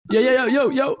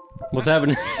Yo. What's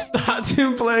happening? Hot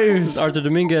team players. It's Arthur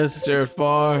Dominguez. Jared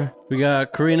Farr. We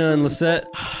got Karina and Lisette.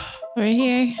 We're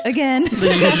here again.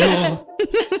 The usual.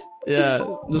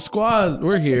 Yeah, the squad,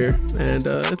 we're here. And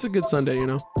it's a good Sunday, you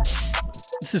know?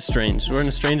 This is strange. We're in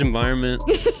a strange environment.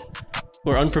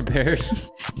 We're unprepared.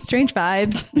 Strange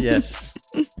vibes. Yes.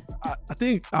 I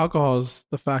think alcohol is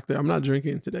the factor. I'm not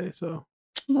drinking today, so.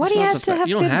 What It's do you not have the to fact- have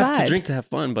You don't good have vibes? to drink to have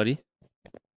fun, buddy.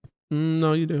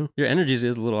 No, you do. Your energy is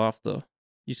a little off, though.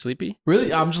 You sleepy?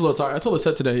 Really? I'm just a little tired. I told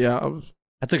Lisette today, yeah.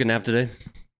 I took a nap today.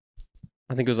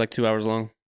 I think it was like 2 hours long.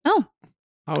 Oh.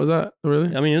 How was that?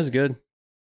 Really? I mean, it was good.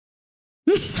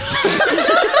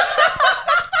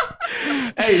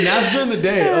 Hey, naps during the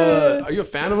day. Are you a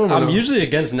fan of them? Or I'm no? usually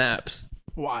against naps.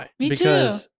 Why? Me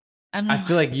Because too. I don't I know.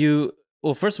 feel like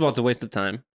well, first of all, it's a waste of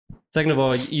time. Second of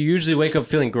all, you usually wake up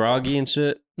feeling groggy and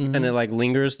shit, Mhm. and it like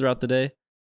lingers throughout the day.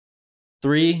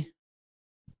 3,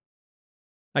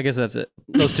 I guess that's it.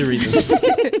 Those 2 reasons.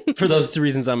 For those 2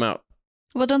 reasons, I'm out.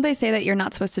 Well, don't they say that you're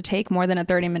not supposed to take more than a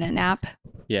 30-minute nap?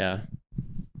 Yeah,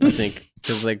 I think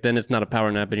because like then it's not a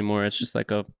power nap anymore. It's just like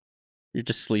you're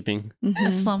just sleeping. a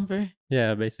Mhm. slumber.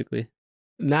 Yeah, basically.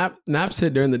 Naps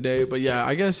hit during the day, but yeah,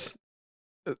 I guess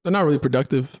they're not really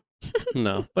productive.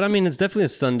 No, but I mean, it's definitely a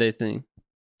Sunday thing.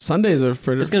 Sundays are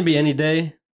for It's gonna be any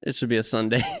day. It should be a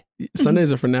Sunday.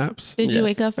 Sundays are for naps. Did you Yes.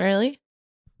 wake up early?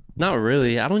 Not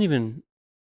really. I mean,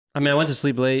 I went to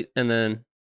sleep late and then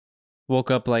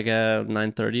woke up like at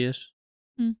 9:30 ish.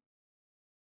 Hmm.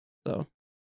 So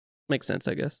makes sense,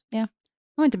 I guess. I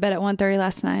went to bed at 1:30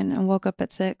 last night and woke up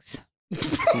at 6.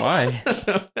 Why?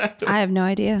 I have no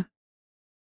idea.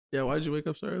 Yeah, why did you wake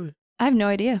up so early? I have no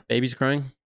idea. Baby's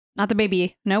crying. Not the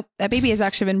baby. Nope. That baby has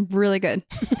actually been really good.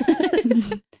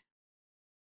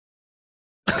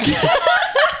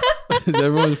 Is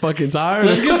everyone fucking tired?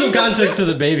 Let's give some context to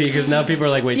the baby because now people are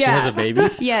like, wait, she Yeah. has a baby?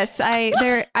 Yes, I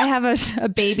have a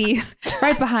baby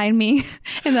right behind me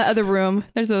in the other room.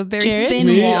 There's a very Jared? thin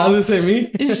Me? I wall. was gonna say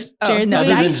me. Is Oh, Jared no,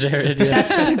 the Other baby? than Jared, yeah.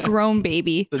 That's the grown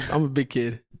baby. I'm a big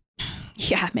kid.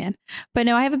 Yeah, man. But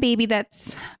no, I have a baby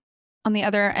that's on the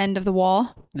other end of the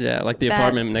wall Yeah, like the That-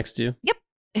 apartment next to you.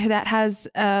 that has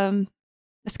a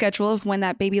schedule of when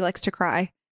that baby likes to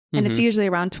cry. And it's Mhm. usually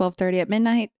around 12:30 at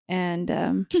midnight. And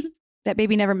that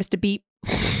baby never missed a beat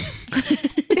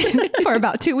for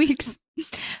about 2 weeks.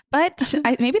 But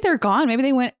maybe they're gone. Maybe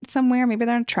they went somewhere. Maybe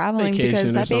they're traveling Vacation because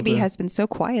or that baby something. has been so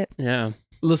quiet. Yeah.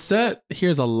 Lisette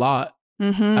hears a lot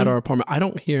Mhm. at our apartment. I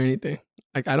don't hear anything.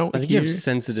 Like I don't I think you hear. have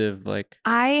sensitive, like,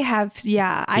 I have,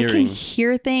 I can Hearing.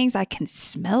 hear things. I can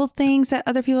smell things that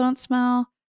other people don't smell.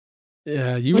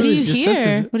 Yeah, you What do really you your hear?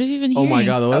 senses- What have you been Oh hearing? my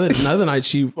god! The other night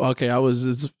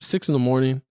it's 6 in the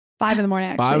morning. 5 in the morning,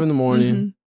 actually. 5 in the morning.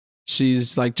 Mhm.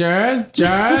 She's like, Jared. And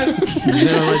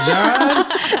I'm like,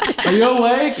 Jared, are you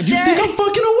awake? Do you think I'm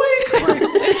fucking awake?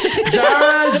 Like,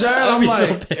 Jared. I'll I'm be so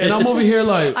like, and I'm pissed. over here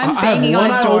like, I'm I have banging on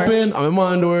one his eye door. open. I'm in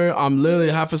my underwear. I'm literally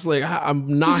half asleep.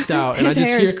 I'm knocked out, and His I just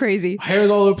hair hear is crazy. hair's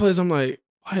all over the place. I'm like,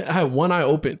 I have one eye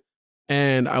open.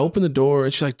 And I open the door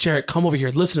and she's like, Jared, come over here.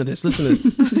 Listen to this. Listen to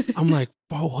this. I'm like,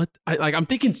 bro, what? I'm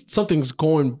thinking something's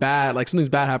going bad. Like something's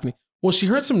bad happening. Well, she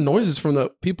heard some noises from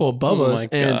the people above oh us.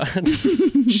 my And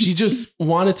God. she just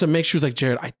wanted to make sure. She was like,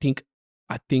 Jared, I think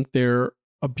they're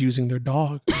abusing their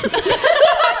dog.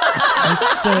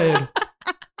 I said,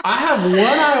 I have one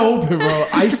eye open,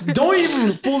 bro. Don't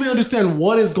even fully understand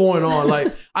what is going on. Like,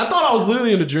 I thought I was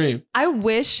literally in a dream. I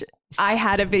wish I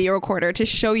had a video recorder to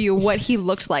show you what he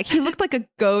looked like. He looked like a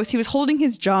ghost. He was holding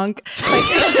his junk. Like,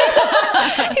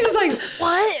 he was like,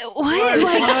 what? What?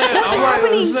 Like, what's I'm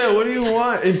happening? like, Lisette, what do you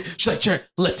want? And she's like, Jared,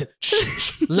 listen,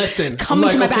 shh, listen. Come I'm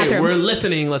into like, my okay, bathroom. we're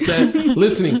listening, Lisette.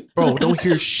 Listening. Bro, don't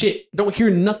hear shit. Don't hear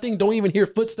nothing. Don't even hear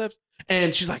footsteps.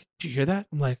 And she's like, do you hear that?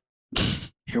 I'm like,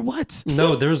 hear what?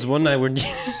 No, there was one night when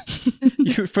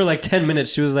you for like 10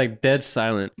 minutes, she was like dead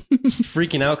silent,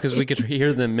 freaking out because we could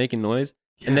hear them making noise.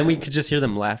 And then we could just hear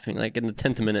them laughing, like in the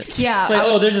 10th minute. Yeah. Like,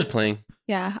 oh, they're just playing.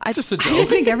 Yeah, It's just a I joke. just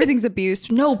think everything's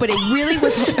abused. No, but it really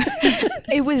was.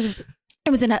 it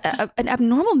was an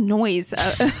abnormal noise.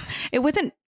 It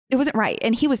wasn't right,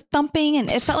 and he was thumping,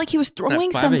 and it felt like he was throwing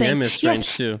At 5 something. a.m. is strange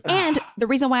Yes. too. And the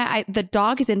reason why the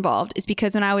dog is involved is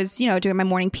because when I was, doing my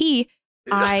morning pee,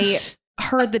 I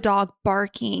heard the dog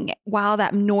barking while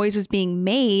that noise was being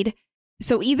made.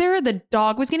 So either the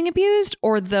dog was getting abused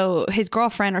or his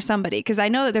girlfriend or somebody, because I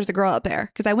know that there's a girl up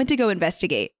there. Because I went to go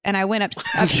investigate, and I went up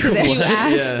to there. You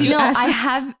asked. Yeah. You No, asked.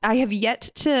 I have yet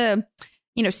to,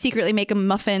 secretly make him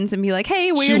muffins and be like,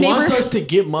 hey, we're She your neighbor. wants us to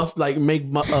get make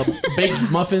baked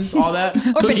muffins, all that,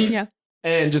 cookies, yeah.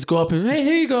 and just go up and, hey,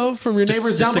 here you go from your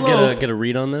neighbors Just down to below. get a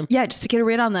read on them. Yeah, just to get a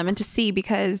read on them and to see,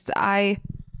 because I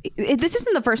this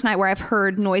isn't the first night where I've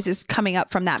heard noises coming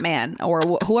up from that man or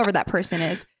whoever that person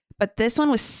is. But this one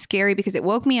was scary because it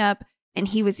woke me up, and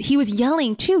he was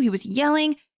yelling too. He was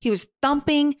yelling. He was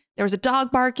thumping. There was a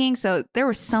dog barking. So there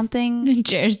was something.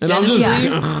 Jared's And dead I'm just,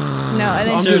 asleep. No, and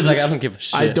then I'm She was just- like, I don't give a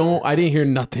shit. I didn't hear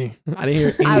nothing. I didn't hear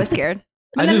anything. I was scared.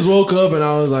 I just woke up and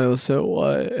I was like, so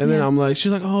what? And then Yeah. I'm like,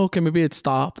 she's like, oh, okay, maybe it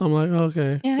stopped. I'm like,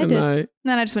 okay. Yeah, I Good did. night. And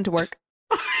then I just went to work.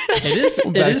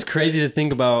 It Back- is crazy to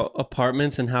think about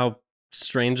apartments and how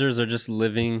strangers are just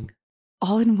living.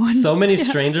 All in one. So many Yeah.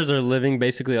 strangers are living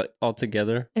basically all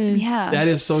together. Yeah. That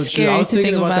is so true. Scary I was to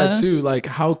thinking think about that about. too. Like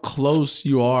how close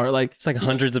you are. Like It's like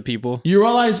hundreds of people. you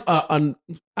realize an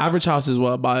average house is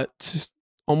what, about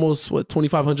almost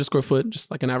 2,500 square foot, just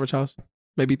like an average house,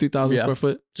 maybe 3,000 Yeah, square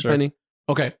foot, sure. depending.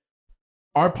 Okay.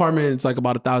 Our apartment is like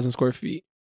about 1,000 square feet.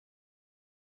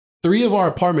 3 of our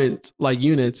apartments, like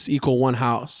units, equal one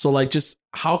house. So like just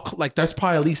how, like there's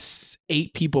probably at least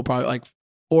 8 people, probably like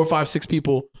 4, 5, 6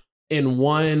 people in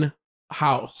one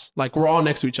house. Like we're all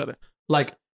next to each other.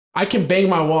 Like I can bang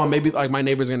my wall and maybe like my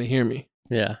neighbor's gonna hear me.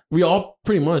 Yeah. We all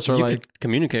pretty much are You like could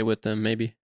communicate with them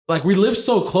maybe. we live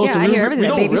so close. Yeah, and I we, hear we everything that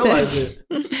don't baby realize says.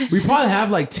 it. We probably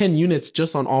have like 10 units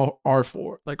just on our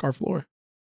floor, like our floor.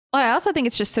 Well, I also think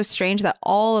it's just so strange that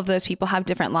all of those people have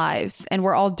different lives and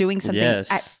we're all doing something at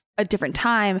Yes. a different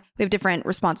time. We have different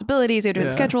responsibilities, we have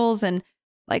different Yeah. schedules. And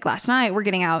like last night, we're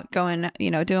getting out, going,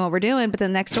 doing what we're doing. But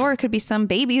then next door could be some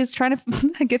baby who's trying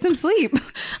to get some sleep.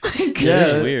 Like, Yeah.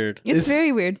 It is weird. it's It's-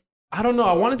 very weird. I don't know.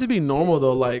 I want it to be normal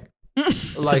though. Like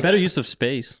It's a like better use of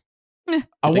space. I think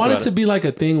want it about to it. be like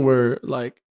a thing where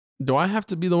like, do I have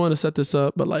to be the one to set this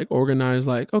up? But like organize,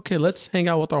 like, okay, let's hang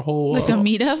out with our whole Like a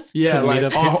meetup. yeah, Meet like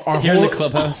up our here in the whole-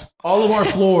 clubhouse. all of our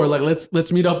floor. Like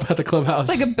let's meet up at the clubhouse.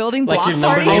 Like a building Like block your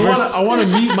number party. neighbors? I want to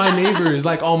meet my neighbors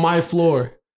like on my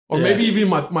floor, or Yeah. maybe even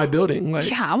my building. Like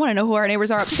Yeah, I want to know who our neighbors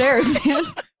are upstairs, man.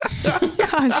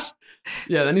 Gosh.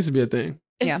 yeah, that needs to be a thing.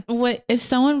 If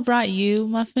someone brought you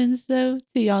muffins though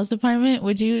to y'all's apartment,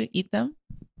 would you eat them?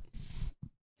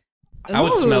 I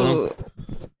would smell 'em. Ooh,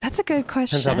 That's a good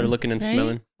question. Depends how they're looking and Right?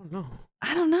 smelling. I don't know.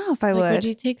 I don't know if I Like, would. would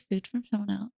you take food from someone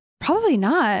else? Probably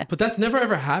not. But that's never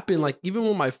ever happened. Like even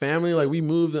with my family, like we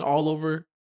moved all over,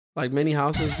 like many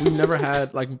houses. We never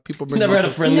had like people bring. Never had a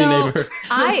muffins. friendly No. neighbor.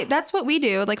 That's what we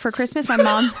do. Like for Christmas,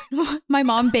 my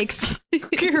mom bakes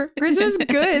Christmas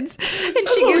goods and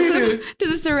she what gives we them do. to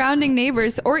the surrounding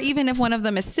neighbors. Or even if one of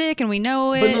them is sick and we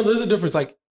know But it. no, there's a difference.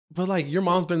 Like, but like your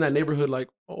mom's been in that neighborhood like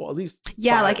at least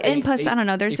Yeah, 5, like and 8, plus, I don't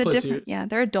know. There's 8 a plus different. years. Yeah,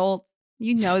 they're adults.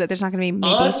 You know that there's not going to be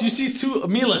maple. Us, you see two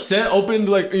me and Lisette opened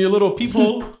like in your little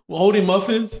peephole holding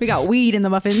muffins. We got weed in the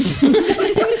muffins.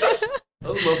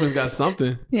 Those muffins got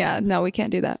something. Yeah, no, we can't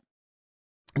do that.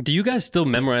 Do you guys still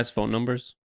memorize phone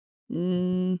numbers?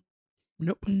 Mm,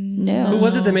 Nope. No. Who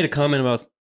was it that made a comment about?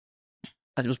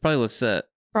 It was probably Lisette.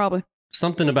 probably.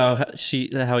 Something about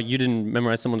how you didn't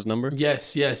memorize someone's number.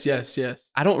 Yes.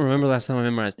 I don't remember the last time I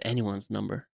memorized anyone's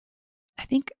number. I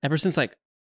think Ever since like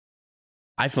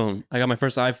iPhone, I got my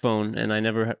first iPhone, and I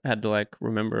never had to like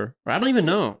remember. Or I don't even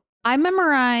know. I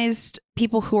memorized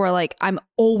people who are like I'm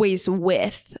always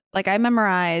with. Like I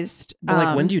memorized. But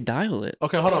like, when do you dial it?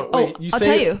 Okay, hold on. Oh, Wait, you I'll say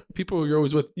tell it. you. People you're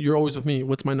always with. You're always with me.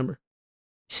 What's my number?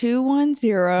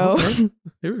 210 Okay.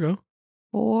 Here we go.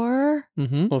 4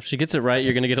 Mm-hmm. Well, if she gets it right,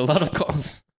 you're gonna get a lot of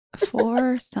calls.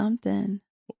 4 something.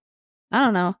 I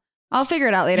don't know. I'll figure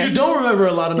it out later. You don't remember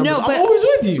a lot of numbers. No, but I'm always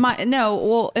with you.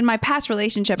 Well, in my past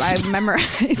relationship, I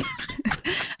memorized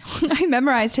I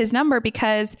memorized his number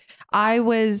because I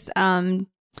was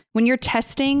when you're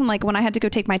testing, like when I had to go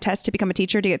take my test to become a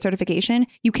teacher to get certification,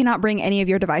 you cannot bring any of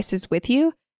your devices with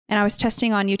you. And I was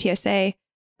testing on UTSA.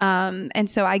 And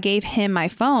so I gave him my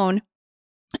phone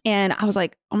and I was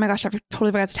like, oh my gosh, I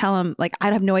totally forgot to tell him, like,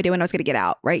 I'd have no idea when I was going to get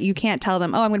out, right? You can't tell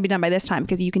them, oh, I'm going to be done by this time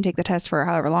because you can take the test for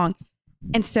however long.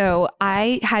 And so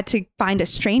I had to find a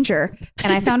stranger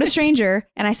and I found a stranger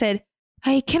and I said,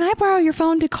 hey, can I borrow your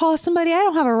phone to call somebody? I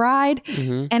don't have a ride.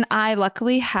 Mm-hmm. And I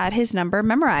luckily had his number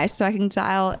memorized so I can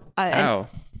dial. And Ow.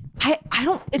 I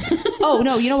don't, it's, oh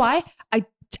no, you know why?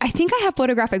 I think I have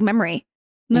photographic memory.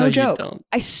 No you joke. don't.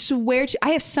 I swear to,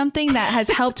 I have something that has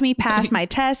helped me pass my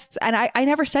tests. And I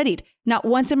never studied. Not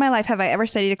once in my life have I ever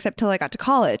studied except till I got to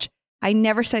college. I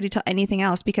never studied till anything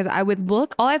else because I would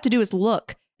look, all I have to do is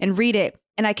look and read it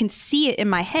and I can see it in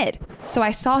my head. So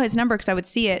I saw his number because I would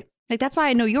see it. Like, that's why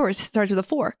I know yours starts with a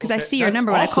 4 because I Okay, see your that's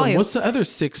number when I call awesome. you. What's the other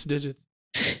 6 digits?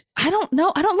 I don't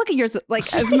know. I don't look at yours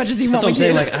like as much as you That's want what me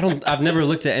I'm to. saying. Like, I've never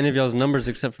looked at any of y'all's numbers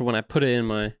except for when I put it in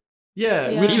my. Yeah.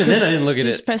 Yeah. we- Even then, I didn't look at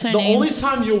Just it. press our the names. only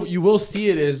time you will see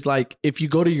it is like if you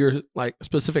go to your like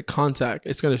specific contact,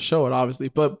 it's gonna show it obviously.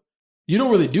 But You don't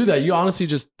really do that. You honestly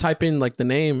just type in like the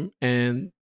name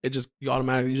and you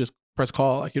automatically just press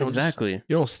call. Like you don't Exactly.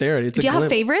 you don't stare at it. It's Do you a have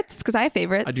glimpse. favorites? Because I have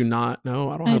favorites. I do not. No,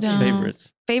 I don't I have don't.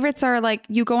 Favorites. Favorites are like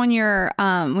you go on your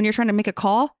when you're trying to make a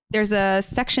call. There's a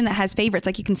section that has favorites.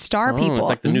 Like you can star people. It's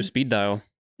like the new speed dial.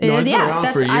 No, it's been around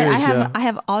that's for I years, have yeah. I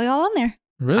have all y'all on there.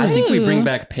 Really? I think we bring Ooh.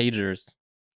 back pagers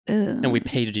Ugh. and we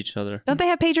paged each other. Don't they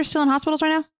have pagers still in hospitals right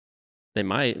now? They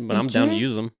might, but I'm down to Pager?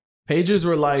 use them. Pagers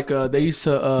were like they used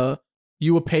to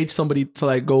you would page somebody to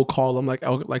like go call them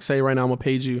like say right now I'm gonna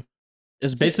page you.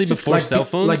 It's basically Just before like cell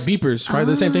phones. like beepers, right?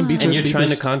 The same thing. Ah. Beepers, and you're trying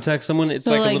to beepers. contact someone. It's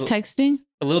So like, like, a, little, texting.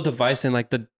 a little device, and like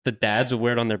the dads would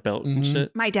wear it on their belt and Mhm.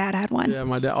 shit. My dad had one. Yeah,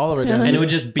 my dad, all of our Really? dads. And it would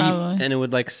just beep, Probably. and it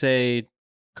would like say,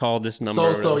 "Call this number."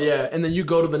 or so whatever. yeah, and then you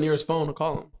go to the nearest phone to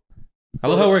call them. I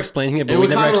love how we're explaining it, but It we would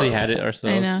never kinda- actually had it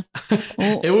ourselves. I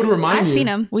know. It would remind I've you. seen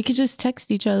them. We could just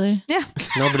text each other. Yeah.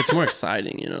 No, but it's more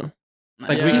exciting, you know.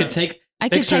 Like we Yeah. could take. I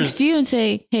could Pictures. text you and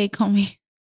say, "Hey, call me."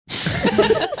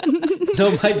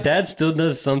 No, my dad still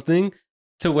does something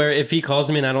to where if he calls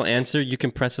me and I don't answer, you can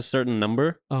press a certain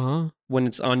number Uh when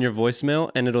it's on your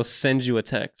voicemail, and it'll send you a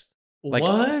text. huh. Like-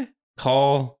 What?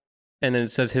 Call, and then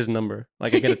it says his number.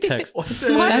 Like I get a text. What the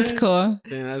That's heck? cool.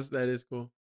 Yeah, that is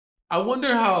cool. I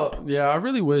wonder how. Yeah, I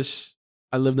really wish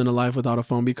I lived in a life without a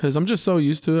phone because I'm just so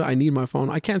used to it. I need my phone.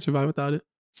 I can't survive without it.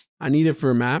 I need it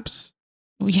for maps.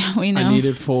 Yeah, we know. I need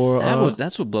it for.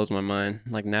 That's what blows my mind.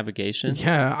 Like navigation.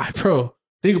 Yeah, bro.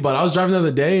 Think about it. I was driving the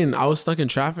other day and I was stuck in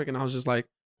traffic and I was just like,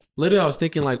 literally, I was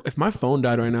thinking like, if my phone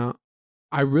died right now,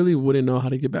 I really wouldn't know how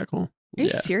to get back home. Are you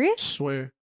Yeah. I serious?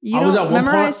 swear. You I was don't at one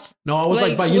memorize? part. No, I was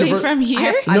like by wait, Universal. from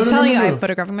here? I'm No, no, telling no, you, I no. have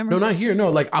photographic memory. No, not here. No,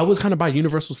 like I was kind of by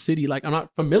Universal City. Like I'm not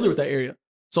familiar with that area.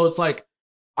 So it's like,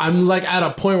 I'm like at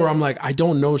a point where I'm like, I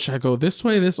don't know. Should I go this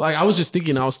way? Like I was just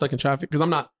thinking I was stuck in traffic because I'm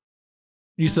not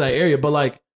used to that area. But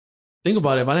like, think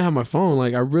about it. If I didn't have my phone,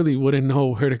 like I really wouldn't know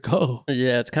where to go.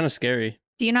 Yeah, it's kind of scary.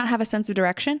 Do you not have a sense of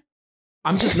direction?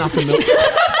 I'm just not familiar.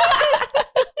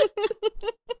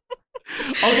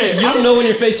 Okay, You don't know when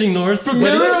you're facing north.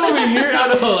 familiar over here. I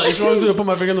don't know. Like, she wants me to put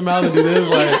my finger in the mouth and do this.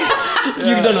 Like,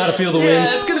 You don't know how to feel the wind.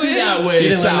 Yeah, it's gonna be that way. You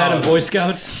didn't learn that in south. Boy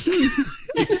Scouts.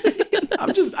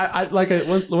 I'm just,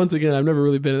 once again, I've never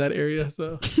really been in that area.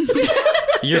 So,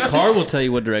 Your car will tell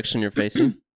you what direction you're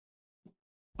facing.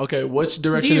 okay, which Do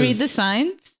direction you is? read the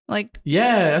signs? Like,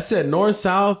 Yeah, I said north,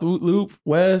 south, loop,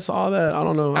 west, all that. I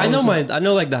don't know. I know was just- I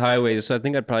know like the highways, so I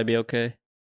think I'd probably be okay.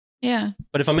 yeah.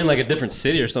 But if I'm in like a different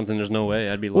city or something, there's no way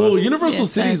I'd be Well, lost. Universal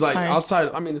Yes, City's that's like hard. outside.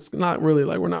 I mean, it's not really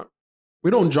like we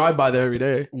don't drive by there every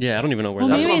day. Yeah, I don't even know where Well,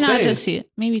 that That's is. maybe what I'm not saying. just you.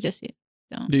 Maybe just you.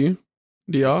 Don't. Do you?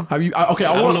 Do y'all? Have you? Okay,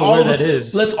 I, I want don't know all where of us. that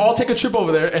is. Let's all take a trip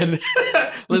over there and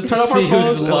let's turn off See our phones.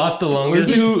 who's lost the Let's longest.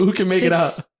 see who can make it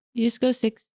out. You just go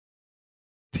 6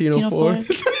 Tino 4.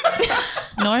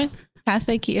 north past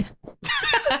IKEA.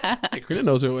 Hey, Karina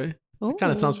knows her way.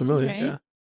 Kind of sounds familiar. Right? Yeah.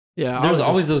 Yeah. I There was just-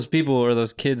 always those people or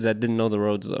those kids that didn't know the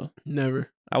roads though.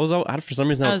 never. For some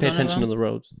reason I I would was pay one of attention to them. the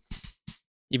roads,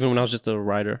 even when I was just a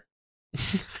rider.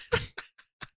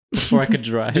 Before I could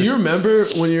drive. Do you remember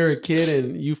when you were a kid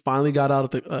and you finally got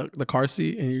out of the car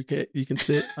seat and you can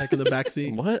sit like in the back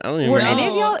seat? What? I don't even Were remember. any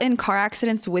of y'all in car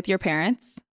accidents with your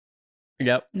parents?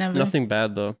 Yep. Never. Nothing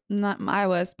bad though. Not I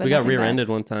was, but We got nothing bad. rear-ended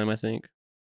one time, I think.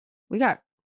 We got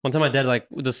One time my dad, like,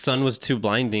 the sun was too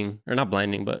blinding, or not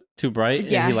blinding, but too bright.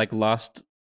 Yeah. And he, like, lost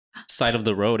sight of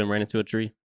the road and ran into a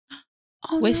tree.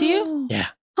 With you? Yeah.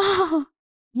 Oh,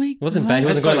 It It wasn't bad. He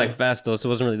That's wasn't going, like- like, fast, though, so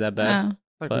it wasn't really that bad.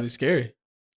 Like But- really scary.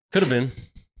 Could have been.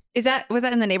 was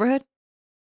that in the neighborhood?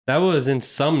 That was in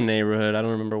some neighborhood. I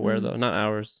don't remember where, Mm. though. Not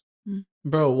ours.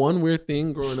 Bro, one weird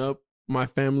thing growing up, my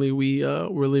family, we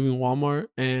were leaving Walmart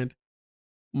and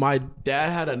my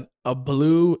dad had a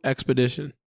blue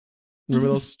Expedition. Remember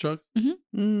Mhm. those trucks?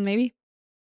 Maybe.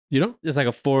 You know? It's like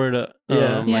a Ford,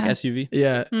 Yeah. like Yeah. SUV.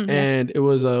 Yeah. Mhm. And it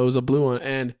was a blue one.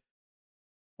 And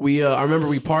we I remember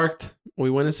we parked, we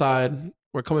went inside,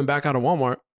 we're coming back out of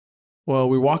Walmart. Well,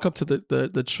 we walk up to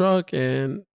the truck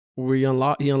and he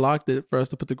unlocked it for us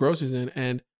to put the groceries in,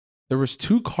 and there was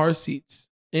 2 car seats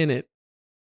in it.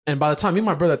 And by the time me and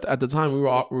my brother at the time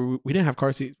we didn't have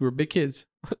car seats. We were big kids.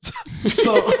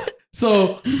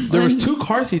 so there was 2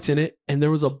 car seats in it, and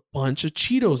there was a bunch of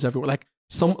Cheetos everywhere.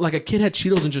 Like a kid had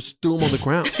Cheetos and just threw them on the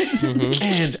ground.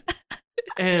 Mhm.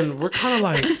 And we're kind of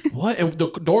like, what? And the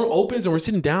door opens and we're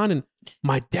sitting down, and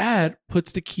my dad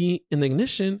puts the key in the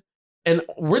ignition, and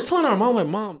we're telling our mom, like,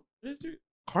 Mom, what is your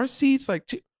car seats? Like,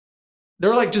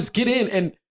 they're like, just get in.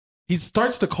 And he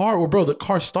starts the car. Well, bro, the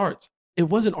car starts. It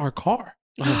wasn't our car.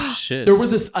 Oh shit. There was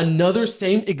this another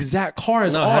same exact car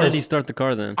as No, ours. how did he start the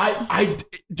car then?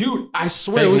 Dude, I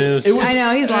swear Fake it was. news. It was. I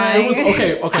know he's It lying. was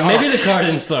okay. Okay, Maybe the car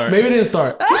didn't start. maybe it didn't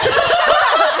start.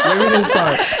 Maybe it didn't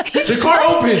start. The car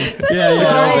opened. Yeah, The car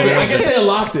yeah. opened. okay, I guess okay. they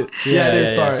unlocked it. Yeah, Yeah, it didn't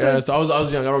yeah, start. yeah. Yeah, so I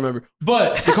was young. I don't remember.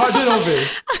 But the car did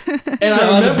open. And So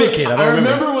I was a big kid. I don't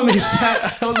remember when they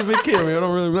sat. I was a big kid. I mean, I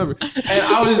don't really remember.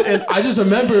 And I just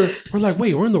remember we're like,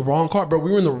 wait, we're in the wrong car, bro.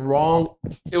 We were in the wrong.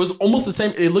 It was almost the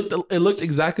same. It looked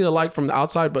exactly alike from the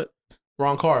outside, but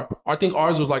wrong car. I think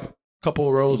ours was like a couple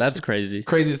of rows. That's crazy,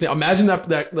 craziest thing. Imagine that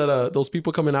those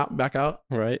people coming back out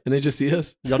right? and they just see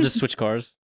us. Y'all just switch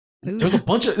cars.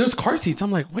 There's car seats.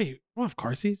 I'm like, wait, we don't have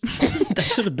car seats. That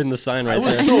should have been the sign right It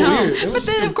was there. so No. weird. It But was,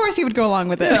 then, of course, he would go along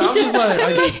with it. yeah, I'm just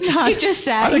like, He just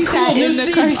sat. I He said, sat cool, new in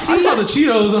the car seats. I seat. saw the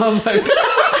Cheetos and I was like,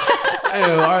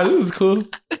 hey, all right, this is cool.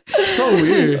 So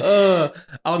weird.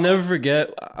 I'll never forget.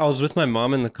 I was with my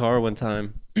mom in the car one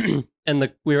time,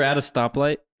 and we were at a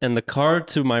stoplight, and the car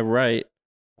to my right,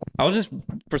 I was just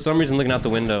for some reason looking out the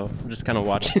window, just kind of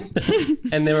watching,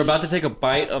 and they were about to take a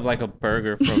bite of like a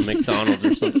burger from McDonald's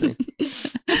or something.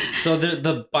 So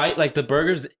the bite, like the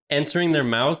burgers entering their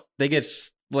mouth, they get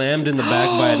slammed in the back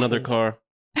by another car.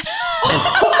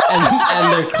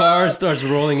 And their car starts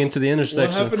rolling into the What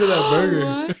intersection. happened to that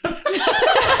burger?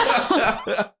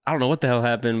 I don't know what the hell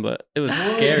happened, but it was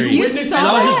scary. You And saw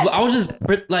I was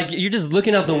just like, you're just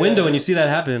looking out the window and you see that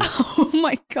happen. Oh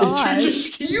my god.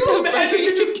 Can you imagine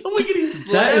you're just getting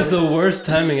slammed? That is the worst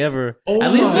timing ever. Oh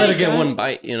At least my let her get God. one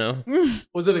bite, you know?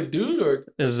 Was it a dude or?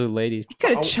 It was a lady.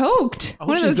 Could have choked. I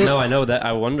One of wish those. No, I know that.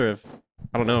 I wonder if,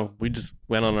 I don't know. We just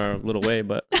went on our little way,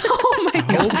 but Oh my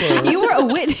hope, god. You were a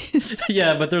witness.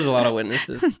 yeah, but there's a lot of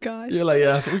witnesses. God. You're like,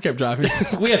 yeah. So we kept driving.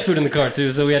 We had food in the car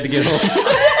too, so we had to get home.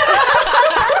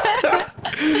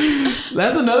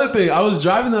 That's another thing. I was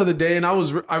driving the other day and I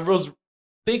was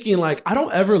thinking like, I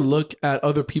don't ever look at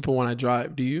other people when I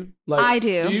drive. Do you? Like, I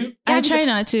do. Do you? I try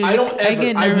not to. I don't ever. I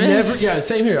get I've nervous. never. Yeah,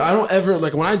 same here. I don't ever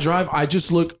like when I drive. I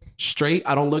just look straight.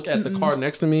 I don't look at the car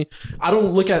next to me. I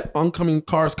don't look at oncoming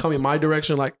cars coming my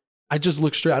direction. Like I just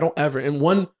look straight. I don't ever. And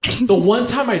the one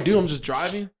time I do, I'm just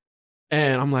driving,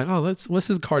 and I'm like, oh, what's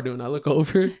his car doing? I look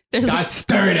over, There's guy's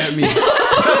staring at me,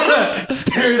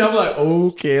 staring. I'm like,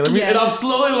 okay, let me. And I'm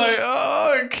slowly like,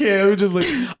 oh, okay. I'm just like,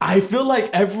 I feel like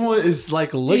everyone is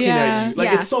like looking at you. Like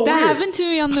Yeah. it's so That weird. happened to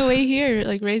me on the way here,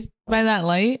 like right by that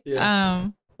light. Yeah.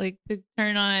 Like to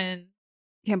turn on.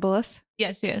 Cambolus.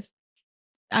 Yes.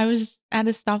 I was at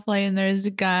a stoplight and there was a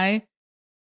guy,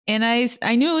 and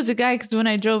I knew it was a guy because when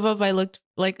I drove up, I looked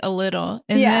like a little,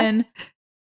 and Yeah. then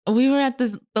we were at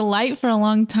the light for a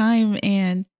long time,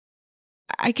 and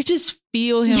I could just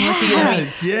feel him looking at me.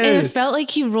 Yes, And yes. it felt like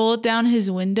he rolled down his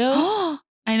window.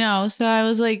 I know. So I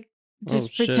was like just Oh,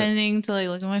 shit. pretending to like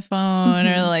look at my phone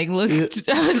or like look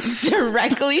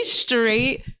directly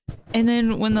straight. And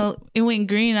then when it went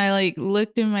green, I like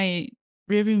looked in my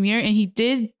rearview mirror and he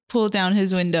did pull down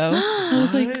his window. I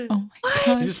was like, What? oh my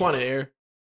God. You just wanted air.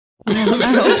 I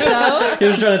hope so. He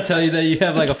was trying to tell you that you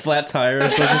have like a flat tire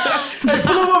or something. Hey,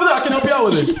 pull him over there. I can help you out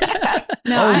with it.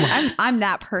 No, Oh I'm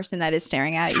that person that is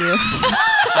staring at you.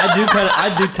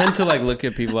 I do tend to like look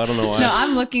at people. I don't know why. No,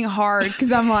 I'm looking hard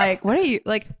because I'm like, what are you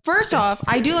like? First off,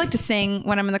 I do like to sing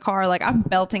when I'm in the car. Like I'm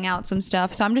belting out some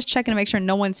stuff, so I'm just checking to make sure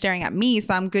no one's staring at me,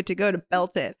 so I'm good to go to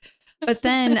belt it. But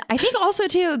then I think also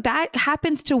too that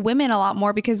happens to women a lot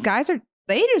more because guys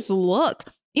they just look.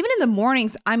 Even in the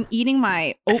mornings, I'm eating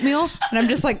my oatmeal and I'm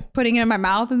just like putting it in my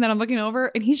mouth, and then I'm looking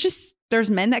over, and there's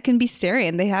men that can be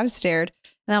staring. They have stared,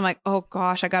 and I'm like, oh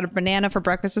gosh, I got a banana for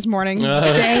breakfast this morning.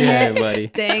 Okay, Dang it, buddy.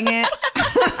 dang it.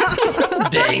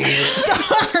 Dang it.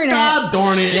 Darn it. God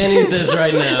darn it. Can't eat this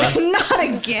right now. Not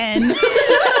again.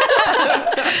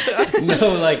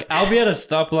 No, like I'll be at a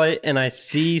stoplight and I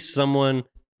see someone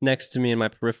next to me in my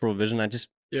peripheral vision.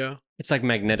 Yeah. It's like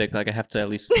magnetic. Like I have to at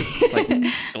least like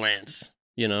glance,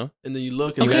 you know? And then you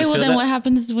look and You Okay, guys well feel then that? what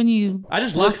happens when you I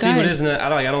just walk look, see what it guys? is, and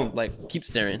I don't like keep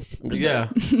staring. I'm just yeah.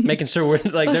 like, making sure we're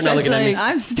like they're So not it's looking at me. like-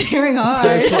 I'm staring So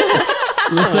hard. it's like-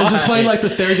 Lissa's just playing like the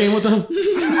stare game with them.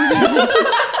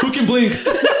 Who can blink?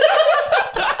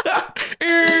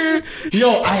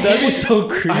 Yo, That'd be so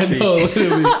creepy. I know,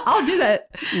 literally. I'll do that.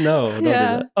 No, don't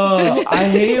Yeah. do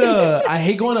that. I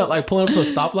hate going up like pulling up to a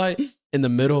stoplight in the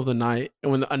middle of the night,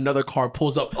 and when another car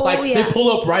pulls up, like yeah. they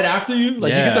pull up right after you,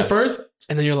 like you get Yeah. there first,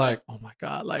 and then you're like, oh my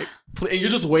god, like, and you're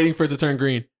just waiting for it to turn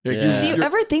green. You're- Yeah. Do you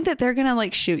ever think that they're gonna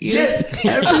like shoot you? Yes,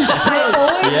 every I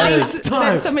always Yes. think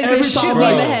time. that somebody's Every gonna shoot time, me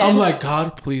in like, the head. I'm like,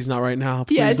 God, please not right now.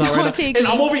 Please Yeah, not right don't now. take and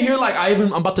me. I'm over here like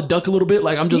I'm about to duck a little bit.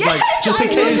 Like I'm just like just in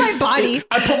I move case. my body.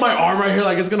 I put my arm right here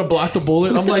like it's gonna block the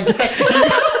bullet. I'm like,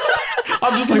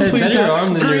 I'm just like, It's please, better God,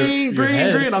 arm than green, your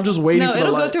head. green. I'm just waiting No, for the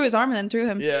it'll go light. through his arm and then through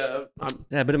him. Yeah,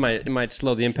 Yeah, but it might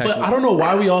slow the impact. but I don't know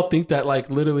why we all think that like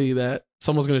literally that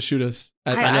someone's gonna shoot us.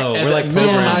 I know. At We're like middle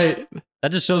of the programmed. night.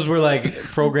 That just shows we're like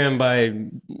programmed by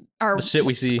Or the shit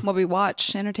we see. what we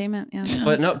watch, entertainment. Yeah.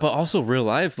 But also real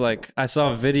life. Like I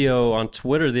saw a video on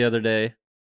Twitter the other day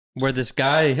where this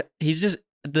guy,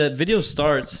 the video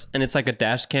starts and it's like a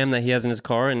dash cam that he has in his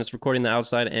car and it's recording the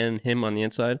outside and him on the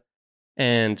inside.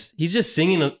 And he's just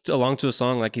singing along to a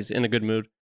song like he's in a good mood.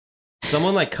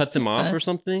 Someone like cuts him off or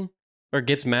something or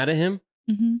gets mad at him.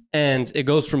 Mm-hmm. And it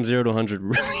goes from 0 to 100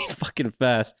 really fucking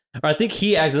fast. Or I think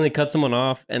he accidentally cut someone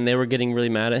off and they were getting really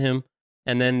mad at him.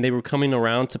 And then they were coming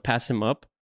around to pass him up.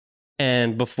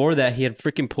 And before that, he had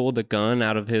freaking pulled a gun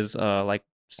out of his like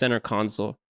center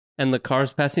console. And the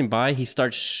cars passing by, he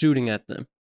starts shooting at them.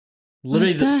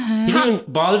 Literally, What the heck? he didn't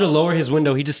even bother to lower his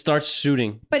window. He just starts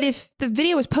shooting. But if the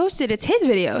video was posted, it's his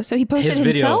video. So he posted His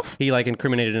video, himself. he like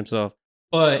incriminated himself.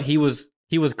 But he was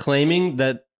claiming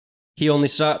that he only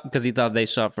shot because he thought they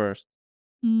shot first.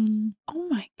 Mm. Oh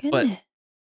my But goodness.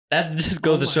 that just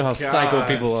goes Oh to show my how psycho gosh.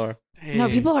 people are. No,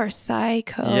 people are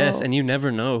psycho. Yes, and you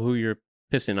never know who you're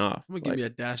pissing off. I'm gonna give you a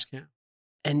dash cam.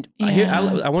 And Yeah.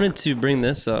 I wanted to bring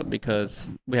this up because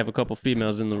we have a couple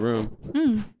females in the room.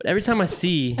 Mm. But every time I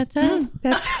see, That's us.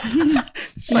 That's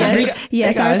Every- yes,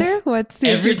 yes, Hey, guys. Arthur. What's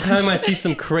your every time I see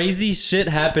some crazy shit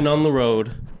happen on the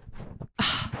road,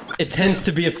 it tends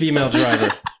to be a female driver.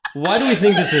 Why do we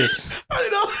think this is? I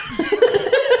don't know.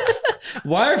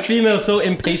 Why are females so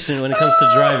impatient when it comes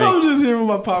to driving? I'm just here with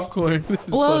my popcorn. This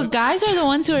is Well, funny. guys are the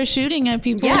ones who are shooting at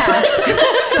people. Yeah.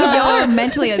 Y'all are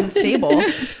mentally unstable.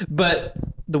 But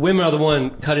the women are the one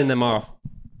cutting them off.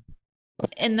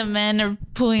 And the men are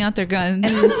pulling out their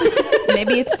guns. And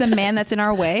maybe it's the man that's in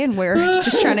our way and we're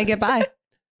just trying to get by.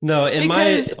 No, in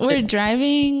because my we're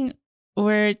driving,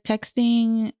 we're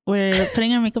texting, we're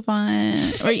putting our makeup on,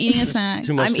 we're eating a snack.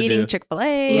 too much I'm to eating do.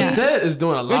 Chick-fil-A. Yeah. Lisette is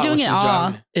doing a lot. We're doing when it she's all.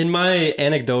 driving. In my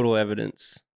anecdotal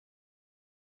evidence,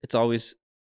 it's always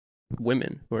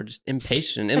women who are just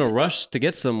impatient in a rush to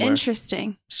get somewhere,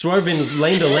 Interesting. swerving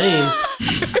lane to lane.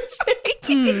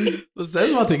 Hmm.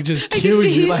 Lisette's about to just can kill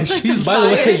see you. it. Like she's By the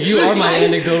way, fired. you are She's my like-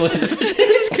 anecdotal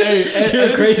evidence. Hey,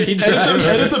 You're a crazy edit driver.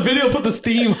 Edit the video. Put the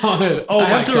steam on it. Oh I my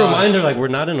have to God. remind her, like, we're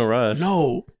not in a rush.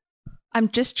 No, I'm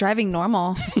just driving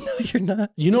normal. No, you're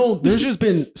not. you know, there's just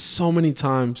been so many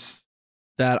times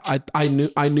that I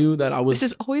knew that I was.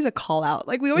 This is always a call out.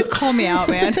 Like we always call me out,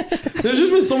 man. There's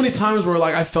just been so many times where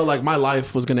like I felt like my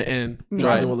life was gonna end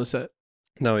driving Right. with Lisette.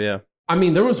 No, yeah. I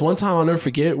mean, there was one time I'll never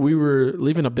forget. We were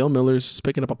leaving a Bill Miller's,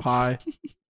 picking up a pie,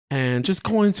 and just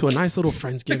going to a nice little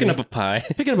Friendsgiving. Picking up a pie.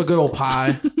 Picking up a good old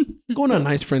pie, going to a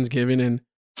nice Friendsgiving, and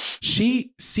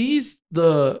she sees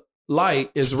the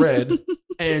light is red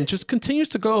and just continues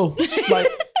to go like.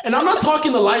 And I'm not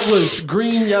talking the light was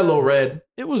green, yellow, red.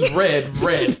 It was red,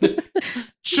 red.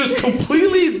 Just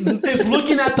completely is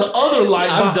looking at the other light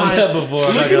I've done behind. that before.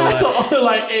 I'm not Looking gonna at the lie. other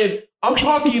light, and I'm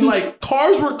talking like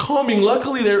cars were coming.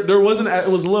 Luckily, there wasn't. It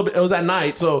was a little bit. It was at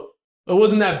night, so it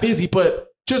wasn't that busy. But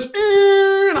just,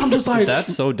 and I'm just like,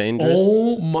 That's so dangerous.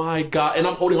 oh my God! And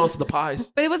I'm holding on to the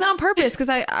pies. But it was on purpose because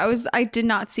I did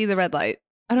not see the red light.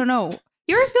 I don't know.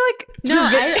 You ever feel like No,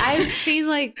 I've seen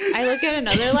like, I look at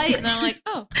another light and I'm like,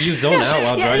 oh. You zone out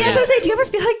while yeah, driving. that's what I'm saying. Do you ever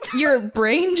feel like your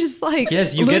brain just like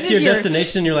Yes, you get loses to your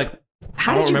destination and you're like,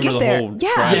 How I don't did you remember get the there? whole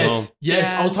Yeah, drive Yes, home.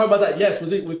 yes. Yeah. I was talking about that. Yes,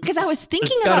 was it? because I was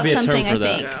thinking gotta about be a term something. for I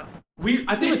that. think. Yeah.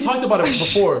 I think we talked about it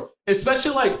before,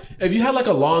 especially like if you had like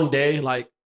a long day, like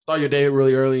start your day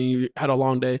really early and you had a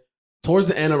long day. Towards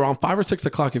the end, around 5 or 6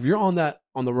 o'clock, if you're on the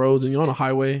roads and you're on a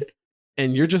highway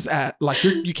and you're just at like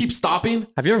you keep stopping.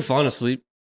 Have you ever fallen asleep?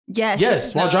 Yes.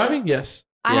 Yes, while No. driving. Yes.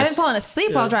 I Yes. haven't fallen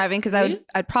asleep while Yeah. driving because Really?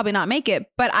 I'd probably not make it,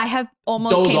 but I have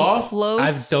almost Doze came off? close.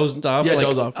 I've dozed off, Yeah, like,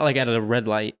 doze off. like at a red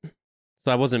light.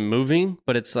 So I wasn't moving,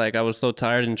 but it's like I was so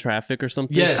tired in traffic or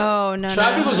something. Yes. Oh no!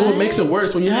 Traffic no. is what makes it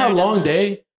worse. When you have a Yeah. long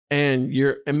day and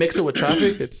mix it with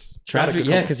traffic, it's Traffic,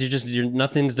 yeah, because you're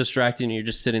nothing's distracting you. You're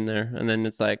just sitting there, and then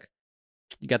it's like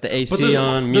you got the AC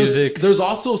on, music. There's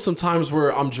also some times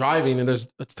where I'm driving and it's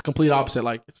the complete opposite.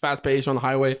 Like it's fast paced on the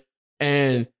highway,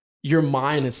 and your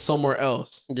mind is somewhere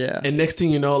else. Yeah, And next thing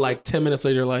you know, like 10 minutes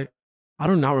later, you're like, I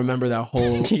do not remember that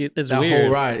whole it's that weird. whole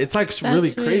ride. It's like That's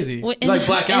really weird. crazy. Well, You like in-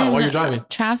 black out in while you're driving.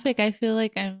 Traffic, I feel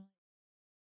like I'm.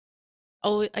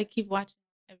 Oh, I keep watching.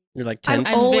 You're like I'm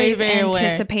tense. I'm always very, very aware.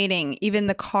 anticipating even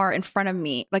the car in front of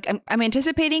me. Like I'm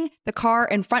anticipating the car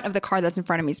in front of the car that's in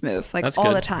front of me's move, like That's all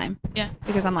good. the time. Yeah.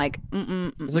 Because I'm like,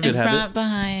 It's a good In habit. front,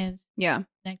 behind. yeah.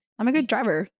 Next. I'm a good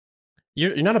driver.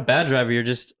 You're not a bad driver. You're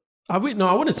just I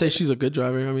wouldn't say she's a good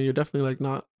driver. I mean, you're definitely like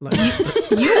not like.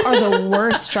 You are the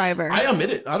worst driver. I admit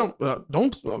it. I don't.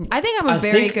 Don't. I think I'm a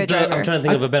very good driver. I'm trying to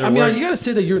think of a better I mean, word. you gotta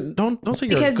say that you're. Don't say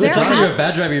you're Because a good It's not that driver. you're a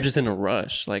bad driver. You're just in a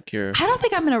rush. Like you're I don't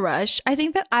think I'm in a rush. I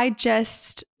think that I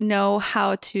just know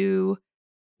how to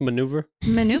maneuver.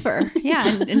 maneuver. Yeah,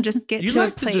 and just get You to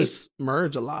like a to place. just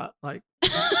merge a lot. Like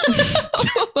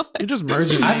you're just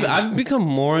merging. I've become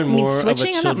more and You mean more of a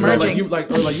switching? I'm chill not Or driver. like merging. you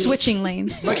like or like you Switching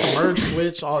lanes. like to merge,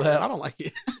 switch, all that. I don't like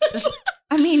it.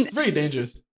 I mean, It's very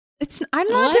dangerous. I'm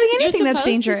not What? doing You're anything that's supposed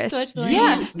to dangerous. switch lanes.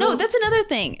 Yeah, no, No. that's another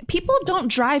thing. People don't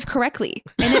drive correctly,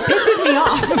 and it pisses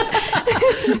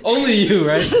me off. Only you,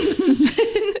 right?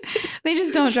 They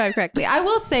just don't drive correctly. I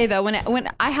will say though, when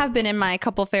I have been in my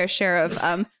couple fair share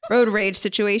of road rage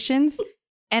situations,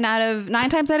 and out of 9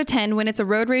 times out of 10, when it's a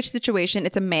road rage situation,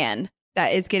 it's a man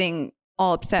that is getting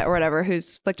all upset or whatever,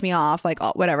 who's flicked me off, like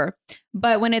whatever.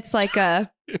 But when it's like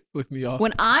Flick me off.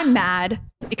 when I'm mad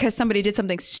because somebody did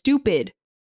something stupid,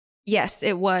 yes,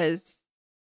 it was,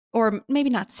 or maybe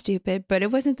not stupid, but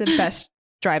it wasn't the best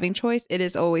driving choice. It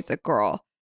is always a girl.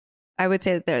 I would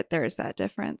say that there is that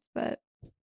difference, but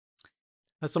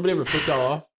Has somebody ever flipped y'all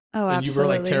off? oh, And you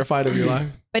absolutely. were like terrified of your life?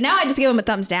 But now I just give them a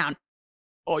thumbs down.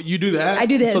 Oh, you do that? I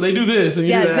do this. So they do this and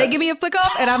you do Yeah, that. they give me a flick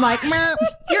off, and I'm like, "Mer,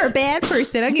 you're a bad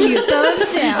person. I'll give you a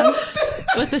thumbs down."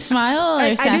 With a smile or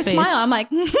I sad do face? smile. I'm like,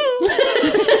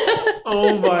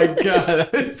 Oh my god.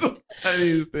 That's the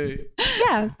funniest thing.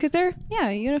 yeah, because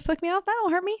you gonna flick me off? That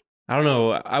won't hurt me. I don't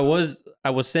know. I was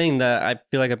saying that I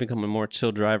feel like I've become a more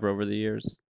chill driver over the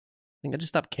years. I think I just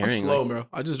stopped I'm caring. slow, like, bro.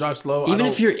 I just drive slow. even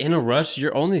if you're in a rush,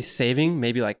 you're only saving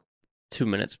maybe like 2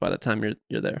 minutes by the time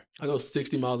you're there. I go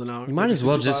 60 miles an hour. You might maybe as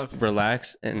well 65. just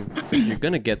relax, and you're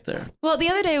gonna get there. Well, the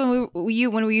other day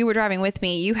when you were driving with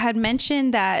me, you had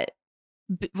mentioned that.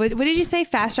 What did you say?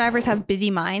 Fast drivers have busy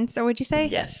minds, or what'd you say?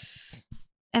 Yes,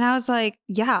 And I was like,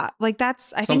 yeah, like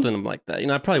that's I something think like that. You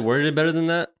know, I probably worded it better than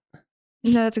that.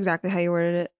 no, that's exactly how you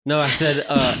worded it. No, I said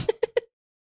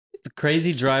the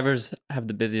crazy drivers have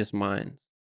the busiest minds.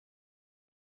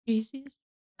 Crazy.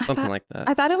 I Something thought, like that.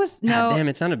 I thought it was God no. damn,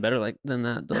 it sounded better like than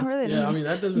that though. Not really. Yeah, I mean,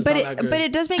 that doesn't but sound that good.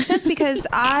 it does make sense because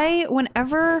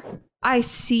whenever I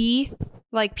see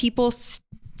like people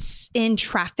in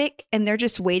traffic and they're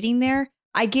just waiting there,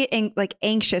 I get like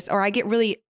anxious, or I get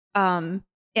really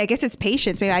I guess it's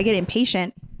patience. Maybe I get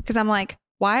impatient because I'm like,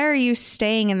 why are you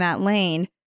staying in that lane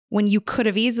when you could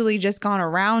have easily just gone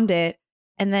around it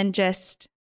and then just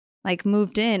like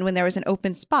moved in when there was an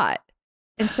open spot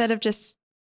instead of just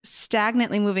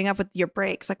stagnantly moving up with your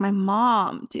brakes? Like my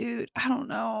mom, dude, I don't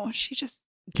know. She just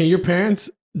Can your parents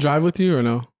drive with you or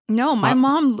no? no, my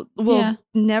mom will Yeah.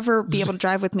 never be able to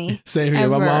drive with me. Same here.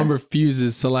 My Ever. mom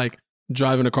refuses to like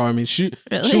drive in a car. I mean, she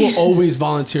Really? will always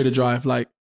volunteer to drive. Like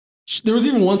there was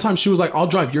even one time she was like, "I'll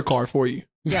drive your car for you."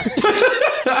 Yeah.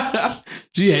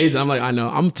 She hates it. I'm like, I know.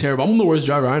 I'm terrible. I'm the worst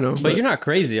driver I know. But you're not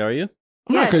crazy, are you?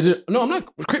 I'm not Yes. crazy. No, I'm not.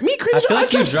 Me crazy. I feel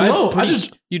like you drive drive slow. pretty,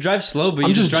 you drive slow, but I'm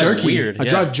you just drive jerky. weird. I yeah.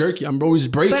 drive jerky. I'm always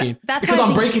braking that's because why I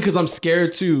I'm think- braking because I'm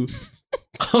scared too.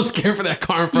 I'm scared for that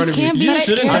car in front of can't me. be You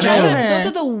shouldn't scared drive. driver. Those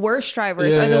are the worst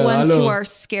drivers. Yeah, are the yeah, ones I who know. are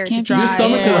scared Can't to be drive. Your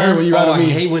stomach's Yeah. gonna hurt when you Oh, ride I with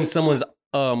me. hate when someone's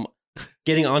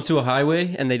getting onto a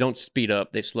highway and they don't speed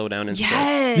up; they slow down instead.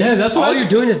 Yes. Yeah, that's All why you're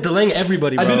doing is delaying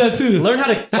everybody. I Bro. do that too. Learn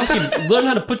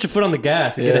how to put your foot on the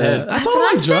gas and get ahead. That's, That's all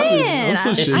what I'm I'm driving. saying. I'm so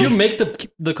I- If shit. you make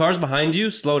the cars behind you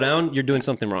slow down, you're doing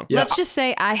something wrong. Yeah. Let's just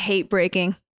say I hate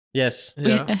braking. Yes.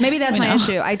 Yeah. Maybe that's We my know.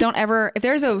 issue. I don't ever. If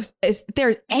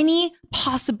there's any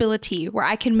possibility where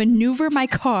I can maneuver my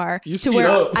car You to speed where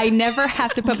up. I never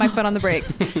have to put my foot on the brake,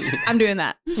 I'm doing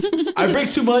that. I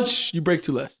brake too much. You brake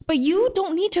too less. But you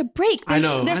don't need to brake. I There's,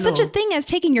 know, There's I such a know. thing as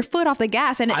taking your foot off the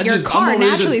gas, and I'm your car always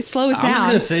naturally just- slows I'm just down.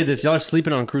 gonna say this: y'all are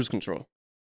sleeping on cruise control.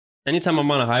 Anytime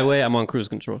I'm on a highway, I'm on cruise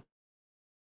control.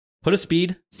 Put a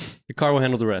speed, your car will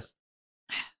handle the rest.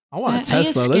 I want a I get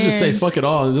Tesla. Let's just say scared. fuck it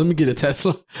all. Let me get a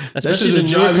Tesla. Especially the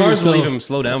just newer drive cars will yourself. even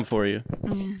slow down for you.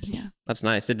 Yeah. That's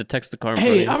nice. It detects the car in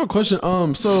Hey, I front have a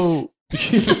question. So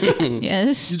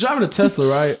Yes. you're driving a Tesla,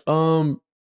 right?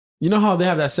 You know how they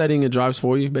have that setting it drives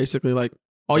for you, basically. Like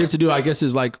all you have to do, I guess,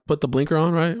 is like put the blinker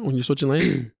on, right, when you're switching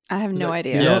lanes. I have no that-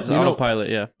 idea. yeah, You know- it's you know- autopilot.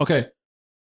 Yeah. Okay,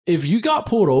 if you got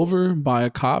pulled over by a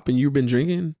cop and you've been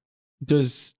drinking,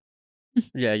 does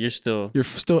Yeah, you're still. you're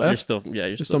still You're F? still. Yeah, you're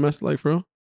You're still. still messed like for real?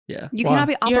 Yeah. You Why? cannot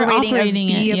be You're operating, operating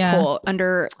a it, vehicle yeah.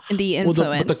 under the Well,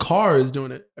 influence. but the car is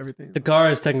doing it. Everything. The car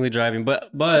is technically driving, but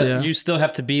Yeah. you still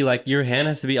have to be like your hand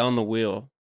has to be on the wheel,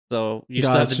 so you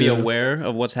still have to be Gotcha. aware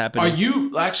of what's happening. Are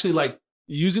you actually like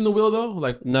using the wheel though?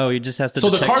 Like, No, you just has to. so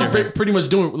the detect car's your hand. pretty much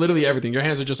doing literally everything. Your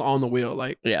hands are just on the wheel.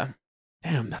 Like, Yeah.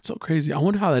 Damn, that's so crazy. I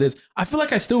wonder how that is. I feel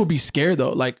like I still would be scared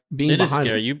though, like being It is behind.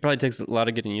 scary. You probably takes a lot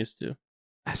of getting used to.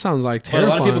 That sounds like But a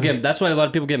terrifying. lot of people that's why a lot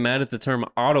of people get mad at the term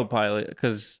autopilot,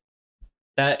 because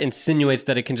that insinuates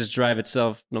that it can just drive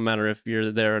itself no matter if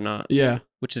you're there or not, Yeah.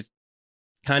 which is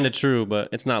kind of true, but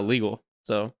it's not legal.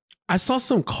 So I saw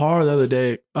some car the other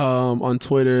day on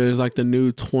Twitter. It's like the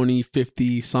new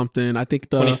 2050 something. I think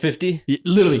the 2050.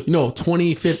 literally,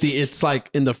 2050. It's like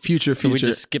in the future. So we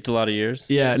just skipped a lot of years.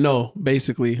 Yeah, no,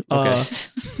 basically. Okay.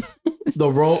 The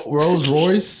Rolls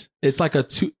Royce, it's like a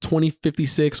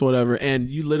 2056 whatever, and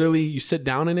you sit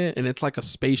down in it and it's like a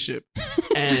spaceship,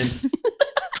 and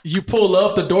you pull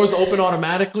up, the doors open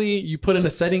automatically, you put in a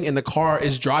setting and the car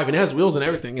is driving. It has wheels and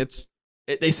everything.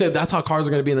 They said that's how cars are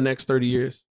going to be in the next 30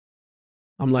 years.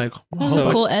 I'm like, That's So-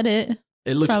 a cool edit.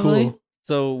 it looks probably. cool.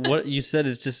 So what you said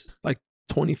is just,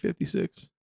 2056.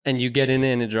 and you get in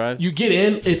it and it drives. You get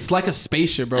in, it's like a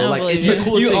spaceship, I bro. don't Like believe it's the you.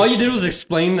 coolest thing. All you did was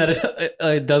explain that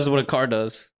it does what a car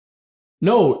does.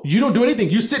 No, you don't do anything.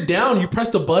 You sit down, you press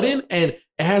the button, and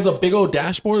it has a big old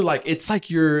dashboard. Like it's like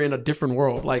you're in a different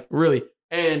world. Like really.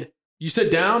 And you sit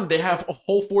down, they have a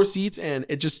whole 4 seats, and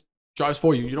it just drives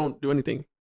for you. You don't do anything.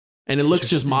 And it looks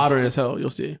just Interesting. modern as hell. You'll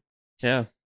see. Yeah.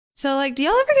 So, like, do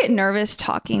y'all ever get nervous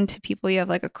talking to people you have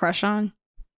like a crush on?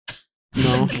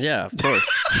 No. Yeah, of course.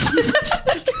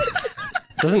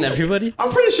 Doesn't everybody? I'm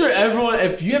pretty sure everyone,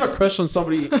 if you have a crush on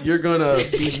somebody, you're gonna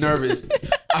be nervous.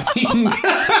 I mean,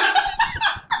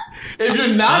 if you're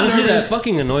not Honestly, that nervous,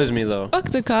 fucking annoys me though. Fuck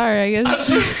the car, I guess.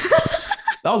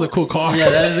 that was a cool car. Yeah,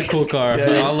 that is a cool car. Yeah,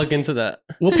 yeah. I'll look into that.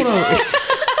 We'll put on.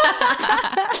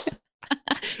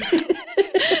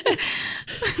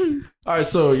 All right,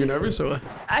 so you're nervous or what?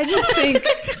 I just think.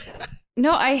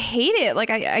 No, I hate it. Like,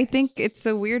 I think it's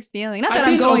a weird feeling. Not that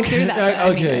I'm think- going okay, through that. but I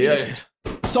mean, Okay, I yeah. just-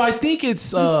 So I think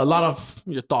it's a lot of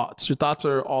your thoughts. Your thoughts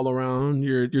are all around.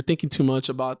 You're thinking too much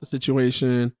about the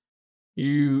situation.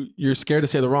 You're scared to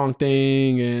say the wrong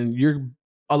thing, and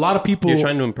a lot of people. You're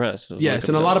trying to impress. Yes,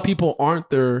 and a lot of people aren't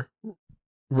their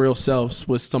real selves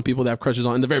with some people that have crushes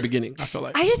on in the very beginning. I feel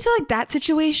like. I just feel like that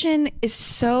situation is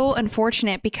so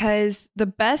unfortunate because the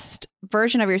best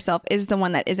version of yourself is the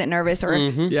one that isn't nervous or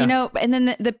Mhm. Yeah. you know, and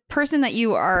then the person that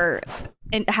you are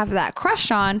and have that crush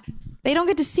on, they don't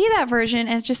get to see that version,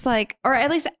 and it's just like, or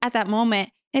at least at that moment,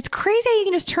 it's crazy how you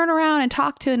can just turn around and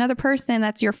talk to another person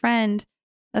that's your friend.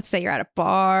 Let's say you're at a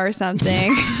bar or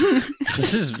something.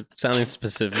 This is sounding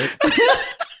specific.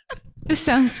 This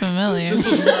sounds familiar. This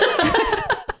was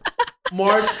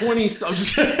March 20th. I'm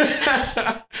just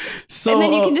kidding. So and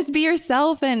then you can just be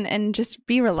yourself and just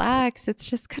be relaxed. It's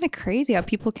just kind of crazy how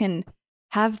people can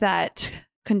have that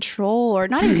control, or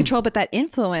not even control, but that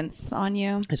influence on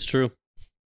you. It's true.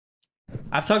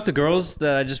 I've talked to girls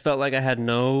that I just felt like I had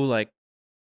no like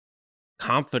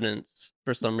confidence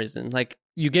for some reason. Like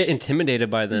you get intimidated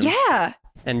by them, Yeah.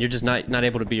 and you're just not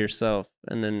able to be yourself,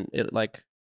 and then it like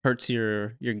hurts your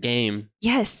game.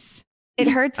 Yes. It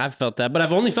hurts. I've felt that, but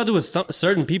I've only felt it with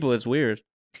certain people. It's weird.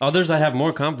 Others, I have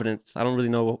more confidence. I don't really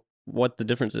know what the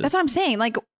difference is. That's what I'm saying.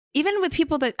 Like, even with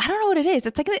people that I don't know what it is.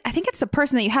 It's like, I think it's the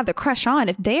person that you have the crush on.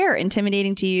 If they're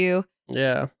intimidating to you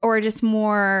Yeah, or just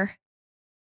more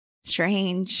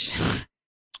strange.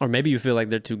 or maybe you feel like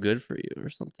they're too good for you or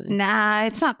something. Nah,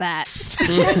 it's not that.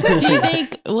 Do you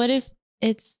think, what if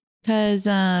it's because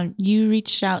you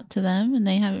reached out to them and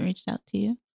they haven't reached out to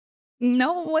you?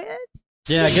 No, what?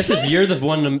 Yeah, I guess if you're the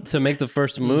one to make the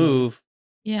first move,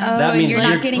 Yeah. Oh, That and means you're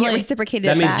you're- not getting it like- reciprocated.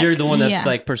 that means back. you're the one that's Yeah.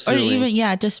 like Or pursuing. even,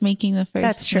 yeah, just making the first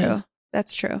That's true. move.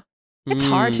 That's true. It's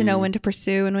hard to know Mm. when to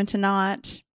pursue and when to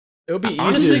not. It would be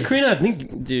Honestly, easier. Karina, I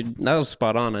think, dude, that was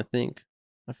spot on. I think.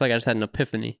 I feel like I just had an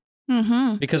epiphany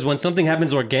Mm-hmm. because when something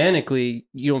happens organically,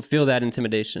 you don't feel that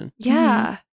intimidation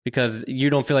Yeah. because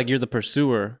you don't feel like you're the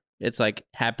pursuer. It's like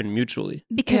happened mutually.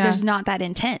 Because Yeah. there's not that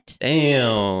intent.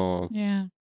 Damn. Yeah.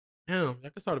 Damn, I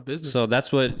could start a business. So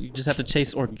that's what you just have to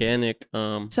chase organic.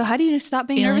 So how do you stop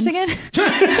being nervous again? Feelings.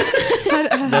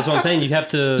 That's what I'm saying. You have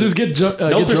to Just get don't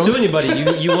get pursue drunk.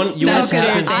 anybody. You want No, it to okay.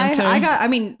 happen. Answer. I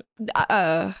mean,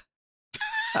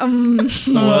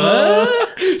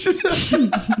 What? Just-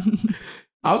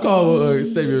 Alcohol will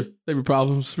save your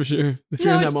problems for sure. If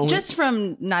you're in that moment. just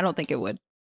from, no, I don't think it would.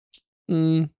 I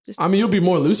mean, you'll be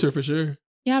more looser for sure.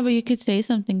 Yeah, but you could say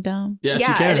something dumb. Yes, you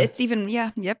yeah, can. it's even,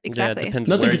 yep, Yeah, exactly. it depends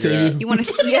Nothing where can save you're you. at. You want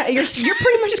to, yeah, you're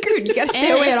pretty much screwed. You got to stay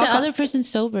And away if at all the costs. other person's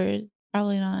sober,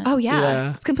 probably not. Oh yeah.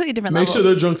 Yeah. It's completely different Make levels. sure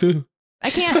they're drunk too.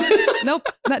 I can't. Nope,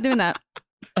 not doing that.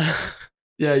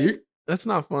 Yeah, that's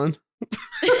not fun.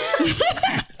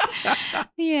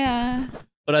 Yeah.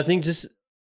 But I think just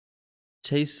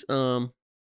chase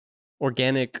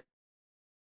organic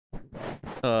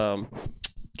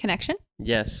connection.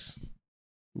 Yes.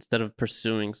 Instead of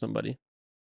pursuing somebody.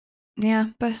 Yeah,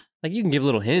 but Like you can give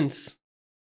little hints.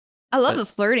 I love But- the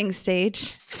flirting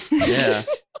stage. Yeah.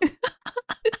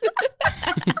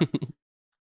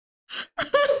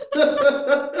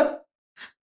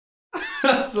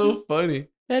 That's so funny.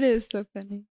 That is so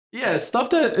funny. Yeah, stuff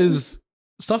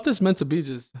that's meant to be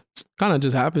just kind of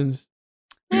just happens.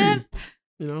 Man,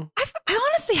 You know? I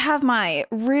honestly have my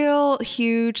real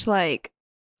huge like.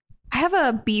 I have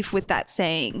a beef with that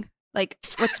saying, like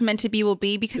what's meant to be will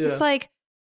be, because Yeah. it's like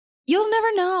you'll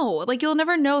never know. Like you'll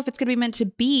never know if it's gonna be meant to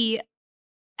be.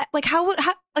 Like how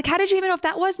did you even know if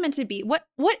that was meant to be? What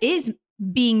is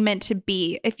being meant to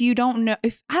be if you don't know?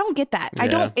 If I don't get that, I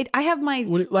don't. I have my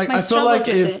Like my I feel like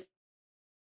struggles with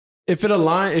if it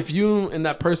align, if you and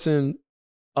that person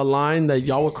align, that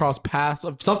y'all will cross paths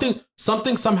of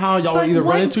something somehow y'all will But either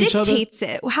what run into each other. dictates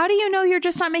it? How do you know you're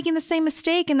just not making the same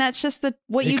mistake and that's just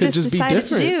what It you could just just be decided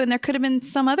to different. do, and there could have been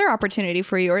some other opportunity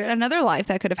for you or another life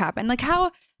that could have happened? Like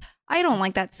how I don't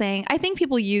like that saying. I think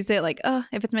people use it like, oh,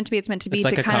 if it's meant to be, it's meant to be. It's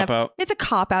like to a kind of cop-out. it's a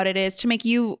cop out. It is to make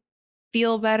you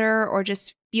feel better or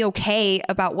just be okay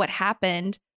about what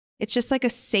happened. It's just like a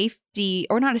safety,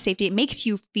 or not a safety. It makes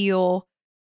you feel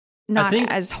not think-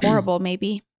 as horrible,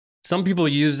 maybe. Some people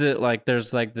use it like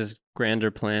there's like this grander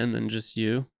plan than just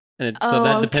you. And so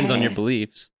that depends on your okay.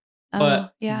 beliefs. Oh,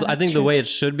 But yeah, I that's think the true. way it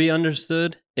should be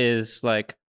understood is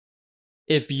like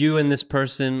if you and this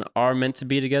person are meant to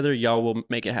be together, y'all will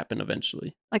make it happen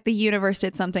eventually. like the universe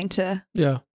did something to.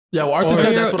 Yeah. Yeah. Well, Arthur Or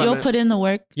said that's what I You'll meant. put in the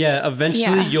work. Yeah, eventually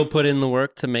Yeah. you'll put in the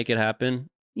work to make it happen.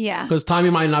 Yeah. Because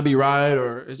timing might not be right,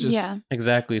 or it's just Yeah.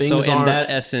 Exactly. Things So in aren't-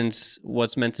 that essence,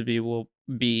 what's meant to be will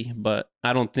be. But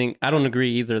I don't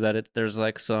agree either that there's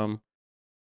like some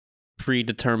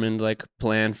predetermined like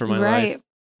plan for my Right. life.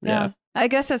 Yeah. I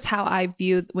guess that's how I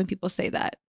view when people say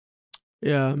that.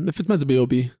 yeah. If it's meant to be, it'll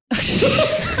be.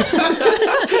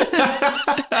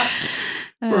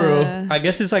 real. I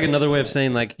guess it's like another way of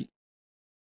saying like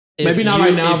if Maybe not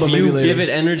right now, if but you maybe later. give it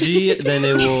energy, then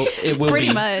it will Pretty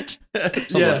be. much.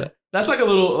 Yeah. like That's like a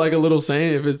little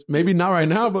saying. If it's maybe not right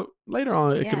now, but later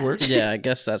on it could Yeah. work. Yeah, I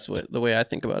guess that's the way I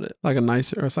think about it. Like a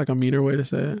nicer, it's like a meaner way to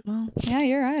say it. Well, yeah,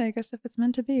 you're right. I guess if it's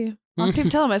meant to be, I'll keep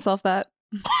telling myself that.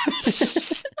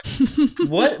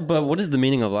 What is the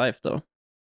meaning of life though?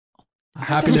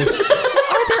 Happiness.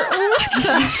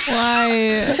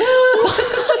 Why?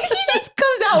 He just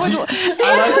comes out with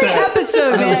I like every that.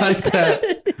 episode, I man. like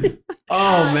that.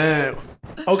 Oh man.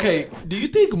 Okay. Do you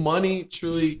think money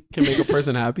truly can make a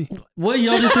person happy? What,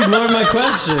 y'all just ignored my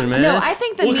question, man. No, I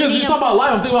think the Well, because meaning you of talk about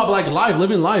life. I'm thinking about like life,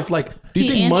 living life. Like, do you He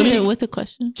think answered money? it with a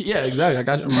question. Yeah, exactly. I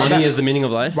got you. money is the meaning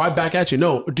of life. right back at you.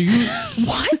 No. Do you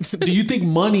what? do you think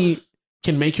money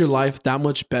can make your life that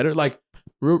much better? Like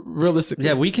realistically.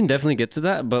 Yeah, we can definitely get to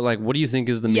that, but like, what do you think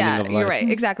is the meaning Yeah, of life? you're right.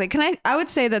 Exactly. I would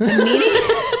say that the meaning.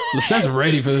 Lissette's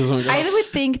ready for this one. I would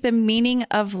think the meaning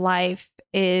of life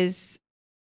is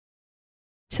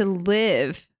to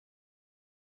live.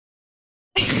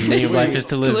 The meaning of life is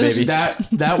to live, baby.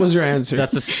 That was your answer.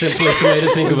 That's the simplest way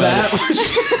to think about that it.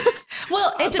 was,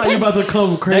 Well, I it thought you depends. about to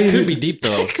come crazy. That could be deep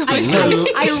though.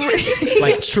 Like,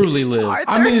 like truly live.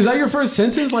 I mean, is that your first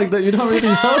sentence? Like that? You don't have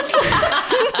anything else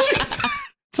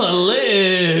to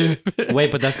live. Wait,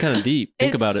 but that's kind of deep.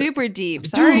 Think it's about it. super deep.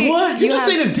 Sorry. Dude, what? You just have-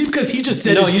 saying it's deep because he just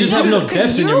said No, it's you just deep. have no Because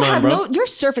depth in you your mind, have bro. you're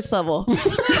surface level.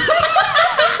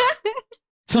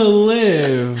 To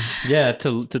live. Yeah,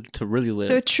 to really live.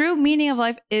 The true meaning of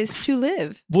life is to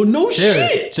live. Well, no Jared,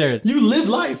 shit. Jared, You live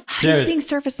life. Just Jared. being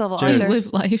surface level, Jared. You Arthur.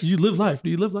 live life. You live life. Do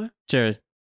you live life? Jared,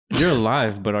 you're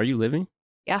alive, but are you living?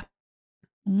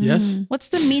 Yes. Mm. What's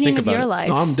the meaning Think of about your it. life?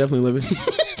 No, I'm definitely living.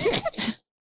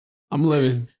 I'm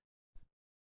living.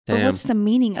 But Damn, what's the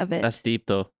meaning of it? that's deep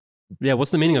though. Yeah, what's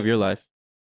the meaning of your life?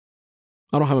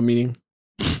 I don't have a meaning.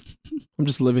 I'm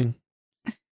just living.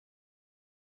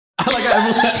 I like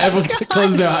how everyone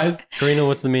closes their eyes. Karina,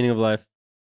 what's the meaning of life?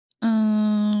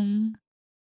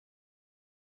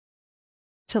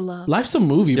 To love. Life's a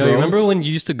movie, Yo, bro. you remember when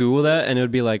you used to Google that and it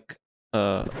would be like,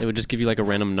 it would just give you like a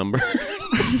random number.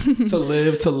 To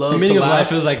live, to love, The meaning to of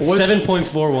laugh. life is like What's-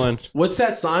 7.41. What's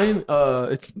that sign?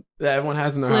 It's that everyone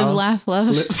has in their Live, house. laugh,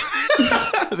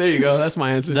 love. There you go. That's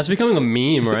my answer. That's becoming a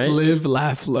meme, right? Live,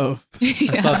 laugh, love.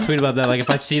 I saw a tweet about that. Like, if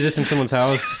I see this in someone's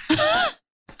house,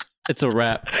 it's a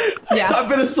wrap. Yeah. I've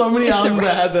been in so many It's a houses that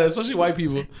wrap. had that, especially white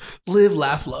people. Live,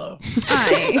 laugh, love.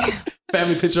 Aye.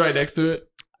 Family picture right next to it.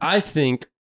 I think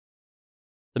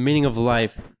the meaning of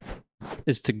life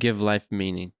is to give life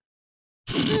meaning.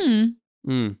 Hmm.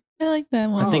 Mm. I like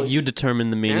that one. I think you determine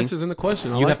the meaning. Answers in the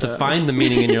question. I You like have to that. find the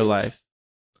meaning in your life.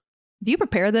 Do you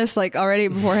prepare this like already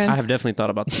beforehand? I have definitely thought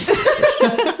about this.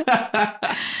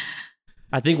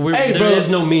 I think Hey, there bro, is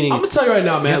no meaning. I'm gonna tell you right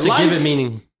now, You man. have to give it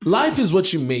meaning. Life is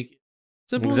what you make it.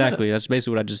 Simple as that. Exactly. That's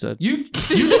basically what I just said.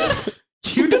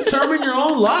 You determine your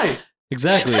own life.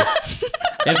 Exactly.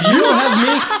 If you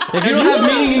don't have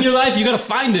meaning in your life, you gotta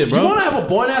find it, If you bro. want to have a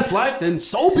boring ass life, then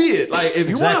so be it. Like if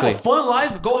you want to Exactly. have a fun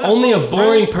life, go have Only a fun with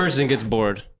boring friends. person gets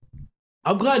bored.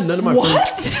 I'm glad none of my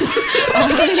friends. What?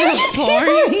 Did you just hear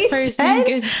what he person said?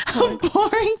 gets A bored.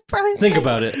 boring person. Think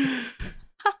about it.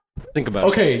 Think about it.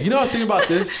 Okay, you know what I was thinking about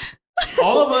this.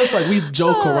 All of us, like, we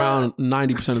joke around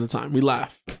 90% of the time. We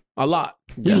laugh a lot.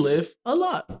 We Yes. live a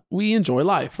lot. We enjoy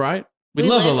life, right? We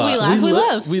love a live, lot. we laugh. li-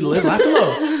 love. We live, laugh, and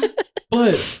love.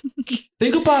 But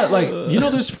think about, like, you know,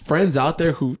 there's friends out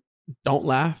there who don't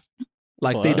laugh.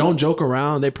 Like, they What? don't joke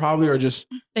around. They probably are just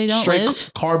They don't straight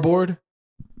live. cardboard.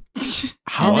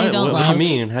 How, And they What? don't What do laugh. you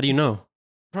mean? How do you know?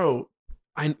 bro?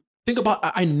 I think about.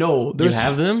 I know there's you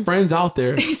have them? friends out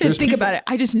there. He said, think about it.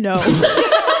 I just know.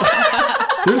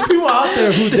 There's people out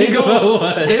there who they Think about don't.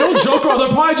 what? They don't joke around. They're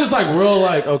probably just like real.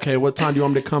 Like, okay, what time do you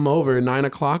want me to come over? 9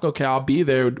 o'clock. Okay, I'll be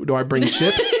there. Do I bring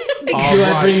chips? Do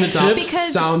I bring the chips?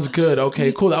 Because- Sounds good.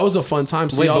 Okay, cool. That was a fun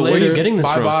time. See Wait, y'all but where later. are you getting this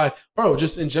bye from? bye, bro.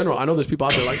 Just in general, I know there's people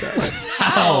out there like that. Like,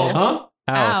 How? huh?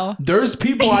 Ow. There's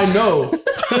people I know.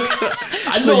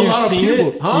 I know So a you've lot of seen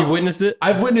people. it? Huh? You've witnessed it?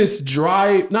 I've witnessed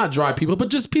not dry people, but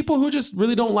just people who just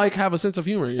really don't like have a sense of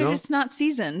humor. You They're know? just not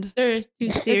seasoned. They're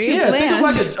too serious. too Yeah, think of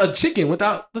bland. like a chicken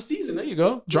without the season. There you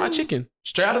go. Dry chicken,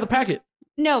 straight out of the packet.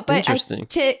 No, but Interesting.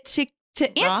 to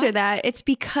answer Raw? that, it's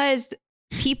because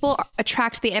people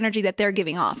attract the energy that they're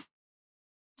giving off.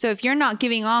 So if you're not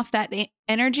giving off that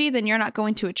energy, then you're not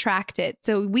going to attract it.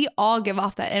 So we all give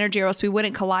off that energy, or else we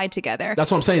wouldn't collide together.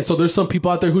 That's what I'm saying. So there's some people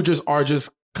out there who just are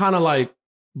just kind of like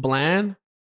bland,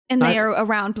 And they are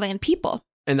around bland people.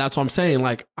 and that's what I'm saying.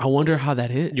 Like, I wonder how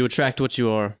that is. You attract what you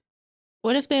are.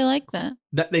 What if they like that?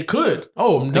 That they could.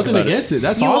 Oh, nothing about it. against it.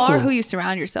 That's You awesome. are who you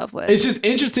surround yourself with. It's just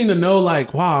interesting to know.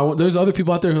 Like, wow, there's other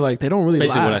people out there who like they don't really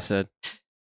Basically what I laugh. said.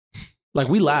 Like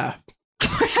we laugh.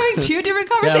 We're having two different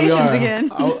Yeah, we conversations are.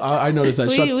 again. I noticed that.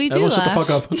 We do Everyone shut the laugh.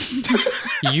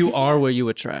 fuck up. You are what you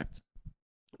attract.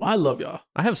 I love y'all.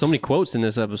 I have so many quotes in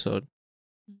this episode.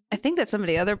 I think that some of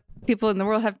the other people in the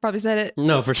world have probably said it,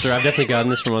 No, for sure. I've definitely gotten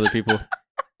this from other people.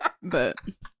 but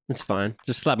It's fine.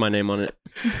 Just slap my name on it.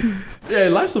 Yeah,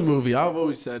 life's a movie. I've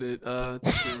always said it.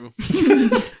 It's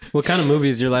true. What kind of movie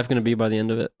is your life going to be by the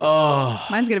end of it? Oh,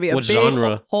 mine's gonna be a What big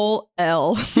genre? whole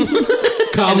L.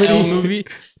 comedy An L movie?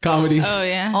 Comedy. Oh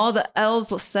yeah. All the L's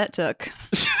Lisette took.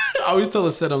 I always tell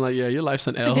a set, I'm like, yeah, your life's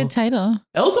an A L. good title.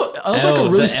 L's like a L,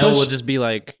 really the special. L will just be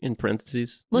like in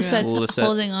parentheses. Lisette's Lisette.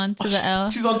 holding on to the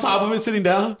L. She's on top of it, sitting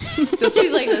down. So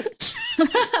she's like this.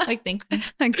 Like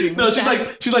thinking. No, she's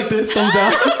like this, thumbs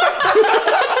down.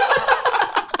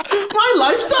 My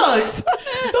life sucks.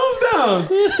 Thumbs down.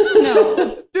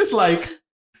 No. Dislike.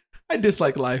 I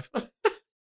dislike life.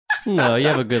 No, you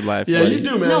have a good life. Yeah, buddy. you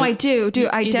do, man. No, I do.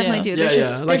 I You definitely do. do. Yeah, There's yeah.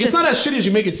 just, Like there's it's not just, as shitty as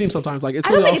you make it seem sometimes. Like it's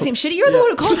I don't really make it awesome. seem shitty. You're the Yeah. one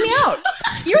who calls me out.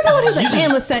 You're the one who's like,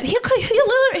 man, Lisette. He'll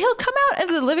come out of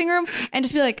the living room and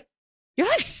just be like, your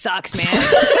life sucks, man.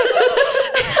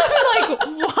 I'm like,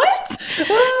 what? He's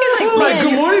like, I'm like, man,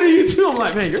 good morning to you too. I'm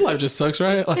like, man, your life just sucks,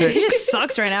 right? it Like, just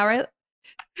sucks right now, right?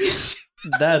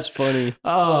 That's funny.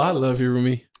 oh, I love you,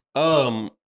 Rumi.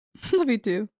 Love you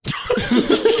too.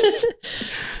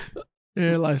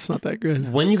 Your life's not that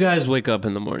good. When you guys wake up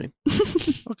in the morning,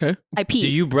 Okay. I pee. do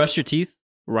you brush your teeth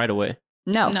right away?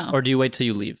 No. No. Or do you wait till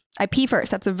you leave? I pee first.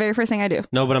 That's the very first thing I do.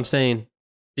 No, but I'm saying,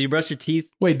 do you brush your teeth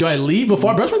Wait, do I leave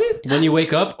before I brush my teeth? when you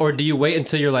wake up, or do you wait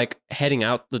until you're like heading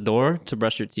out the door to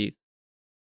brush your teeth?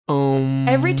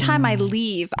 Every time I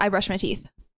leave, I brush my teeth.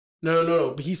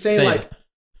 No. But he's saying Same. like,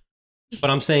 But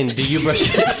I'm saying, do you brush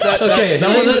your teeth? Okay, now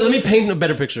let me paint a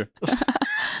better picture.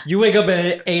 You wake up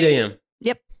at 8 a.m.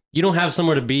 Yep. You don't have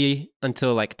somewhere to be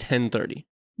until like 10:30.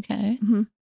 Okay.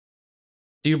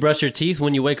 Do you brush your teeth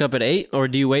when you wake up at 8, or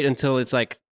do you wait until it's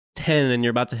like 10 and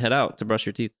you're about to head out to brush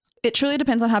your teeth? It truly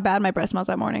depends on how bad my breath smells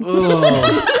that morning.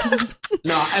 oh.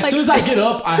 No, as soon as I get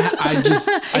up, I It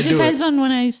do depends it. on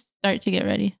when I start to get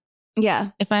ready. Yeah.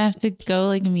 If I have to go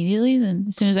like immediately, then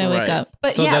as soon as I wake Right. up.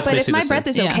 But So yeah, that's but if basically my the breath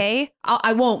is same. Yeah. okay,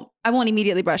 I won't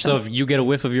immediately brush So them. if you get a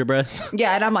whiff of your breath,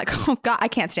 Yeah, and I'm like, oh God, I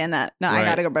can't stand that. No, I Right.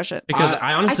 gotta go brush it. because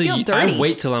I I honestly feel dirty.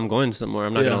 wait till I'm going somewhere.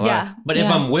 I'm not gonna lie. Yeah. But if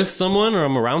Yeah. I'm with someone or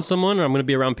I'm around someone or I'm gonna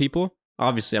be around people,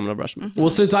 obviously I'm gonna brush my. Well,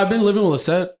 since I've been living with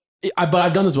Lisette, but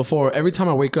I've done this before. Every time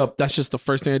I wake up, that's just the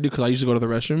first thing I do because I usually go to the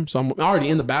restroom. So I'm already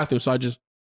in the bathroom, so I just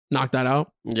knock that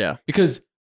out Yeah. because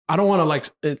I don't want to like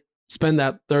spend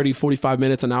that 30, 45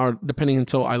 minutes, an hour, depending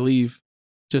until I leave,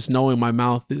 just knowing my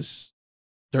mouth is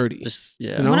dirty. Just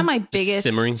yeah. You know? One of my Just biggest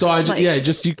simmering. So I just like-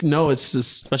 just you know it's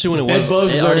just Especially when it Bed was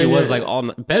bugs it already are- was like all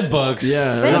bed bugs.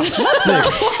 yeah. Bed- That's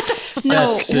sick. No,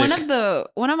 That's sick.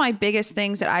 one of my biggest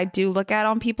things that I do look at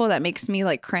on people that makes me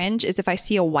like cringe is if I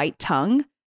see a white tongue.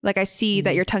 Like I see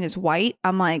that your tongue is white.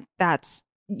 I'm like, that's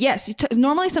yes.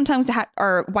 Normally, sometimes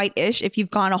are white-ish if you've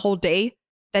gone a whole day.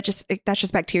 That's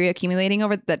just bacteria accumulating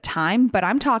over the time. But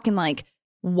I'm talking like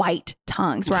white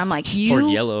tongues where I'm like, you.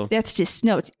 Or yellow. That's just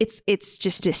no. It's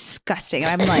just disgusting.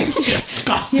 And I'm like,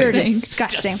 disgusting. you're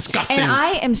disgusting. Disgusting. And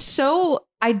I am so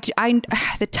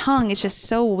the tongue is just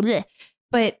so. Bleh.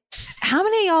 But how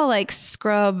many of y'all like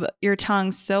scrub your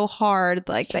tongue so hard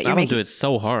like that I you're don't making? do it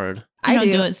so hard, I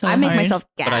don't do it so I make hard. myself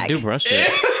gag. but I do brush it.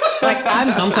 Like I'm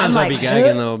Sometimes I'm I'll be like,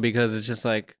 gagging though because it's just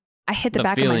like I hit the the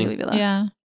back feeling. of my uvula. Yeah.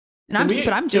 And I'm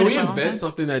Can doing we it for a long invent time.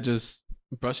 something that just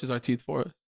brushes our teeth for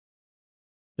us?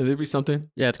 Could there be something?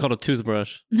 yeah, it's called a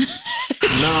toothbrush.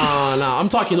 No. I'm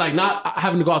talking like not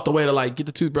having to go out the way to like get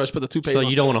the toothbrush, put the toothpaste. So on.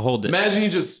 you don't want to hold it. Imagine you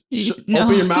just No,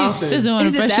 open your he mouth just and doesn't want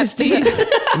Is to it brush his that- teeth.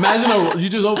 imagine you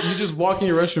just walk in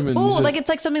your restroom and Oh, you just, like it's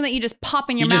like something that you just pop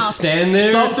in your You mouth. just stand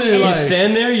there. Something you like-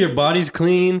 stand there. Your body's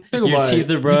clean. think Your about teeth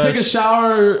it. are brushed. You take a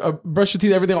shower, brush your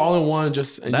teeth, everything all in one.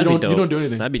 Just and That'd be you dope. don't do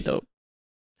anything. That'd be dope.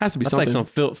 Has to be That's something. like some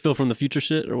Phil from the Future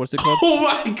shit, or what's it called? Oh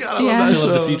my god! I Yeah. love that Phil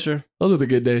of show. the Future. Those are the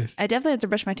good days. I definitely have to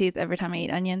brush my teeth every time I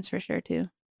eat onions for sure too.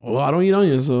 Well, I don't eat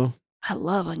onions, so I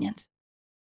love onions.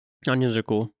 Onions are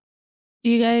cool.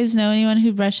 Do you guys know anyone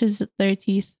who brushes their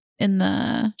teeth in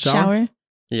the Shower? shower?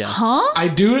 Yeah. Huh? I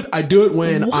do it. I do it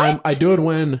when What? I do it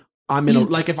when I'm in a, You-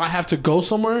 like if I have to go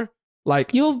somewhere.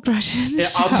 Like You'll brush in the yeah,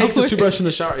 shower. I'll take the toothbrush in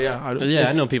the shower. Yeah, Yeah, I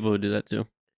it's- know people who do that too.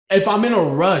 If I'm in a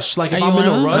rush, like if Are you I'm in one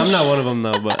of a them? rush, I'm not one of them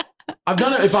though, but I've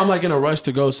done it if I'm like in a rush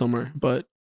to go somewhere. But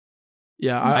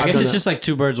yeah, I I've guess done it's that. just like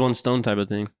two birds, one stone type of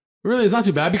thing. Really, it's not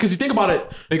too bad because you think about it.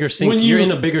 Bigger sink. When You're you-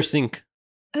 in a bigger sink.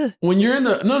 When you're in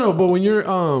the but when you're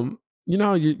you know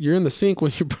how you're in the sink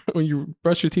when you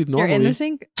brush your teeth You're normally. in the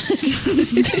sink.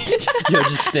 You're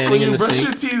just standing when in you the brush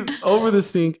sink. your teeth over the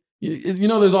sink, you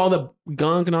know there's all the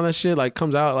gunk and all that shit like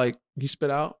comes out like you spit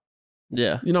out.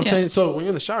 Yeah. You know what I'm Yeah. saying? So when you're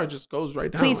in the shower, it just goes right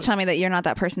down. Please tell me that you're not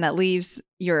that person that leaves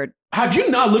your. Have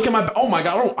you not looked at my? Oh my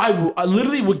god! I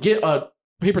literally would get a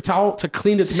paper towel to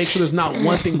clean it to make sure there's not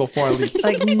one thing before I leave.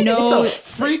 Like What no. the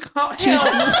freak? Hell, what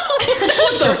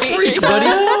the freak, buddy?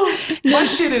 buddy? My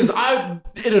shit is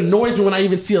it annoys me when I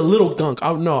even see a little gunk.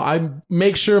 I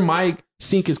make sure my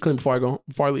sink is clean before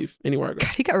I leave anywhere I go.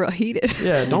 God, he got real heated.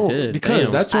 Yeah, don't did. because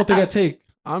Damn. that's one thing I take.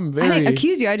 I'm I very. didn't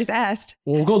accuse you. I just asked.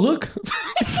 Well, go look.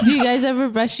 Do you guys ever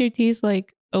brush your teeth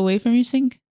like away from your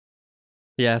sink?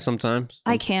 Yeah, sometimes.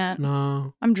 I can't.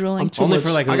 No, I'm drooling. I'm too Only much.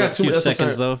 for like I a got too few much. That's what I'm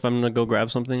seconds though. If I'm gonna go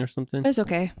grab something or something. It's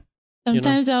okay. know?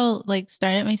 Sometimes I'll like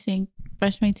start at my sink,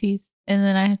 brush my teeth, and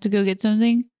then I have to go get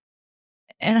something,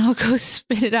 and I'll go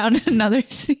spit it out in another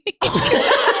sink. the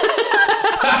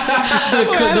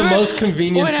Whenever- most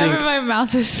convenient Whenever sink. my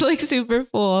mouth is like super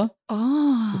full.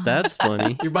 Oh. That's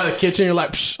funny. You're by the kitchen. You're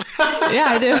like, Psh. Yeah,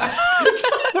 I do.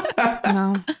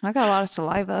 No, I got a lot of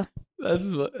saliva.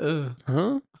 That's what.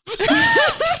 Huh?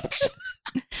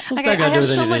 Like, that got I to do have with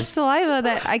so anything? much saliva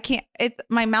that I can't.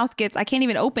 My mouth gets. I can't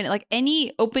even open it. Like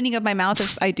any opening of my mouth,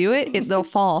 if I do it, they'll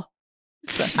fall.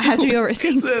 I have to be over a He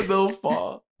sink. said they'll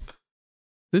fall.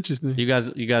 Interesting. You guys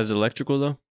electrical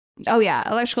though? Oh yeah,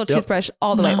 electrical Yep. toothbrush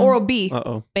all the way. No. Oral B, Uh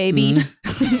oh. baby.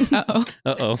 Uh-oh.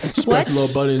 Uh oh. Just What? press the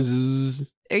little button. Zzz.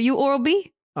 Are you oral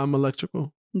B? I'm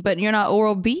electrical. But you're not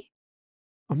oral B.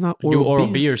 I'm not You oral oral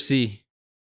B. B or C?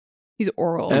 He's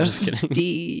oral F? I'm just kidding.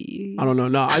 D. I don't know.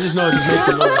 No, I just know it just makes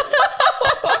it look.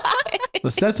 The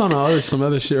set's on some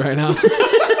other shit right now.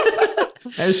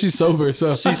 And she's sober,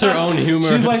 so She's her own humor.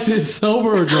 She's like this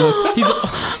sober or drunk.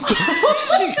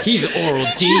 He's oral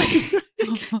D.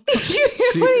 Did you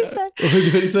hear what he said? What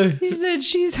did he say? He said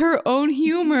she's her own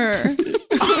humor.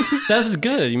 That's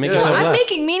good. You make Yeah. yourself I'm laugh.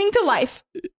 making meaning to life.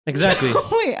 Exactly.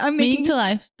 Wait, I'm Meaning making to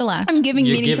life, to laugh, I'm giving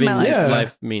You're meaning giving to my life. Yeah.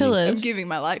 life to meaning. I'm live, giving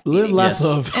my life. Live, meaning. laugh, Yes.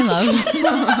 love. and love.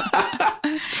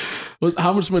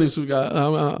 How much money we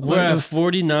got? We're at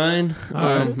 49, All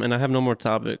right. and I have no more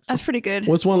topics. That's pretty good.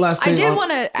 What's one last I thing? did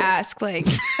want to ask, like,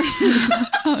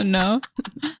 Oh no.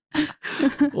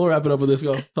 We'll wrap it up with this.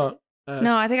 Go talk.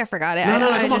 no, I think I forgot it. No,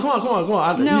 I come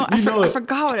on. No, you know I it.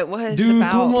 forgot what it was Dude,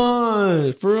 about. come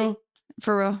on, for real.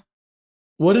 For real,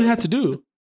 What did it have to do,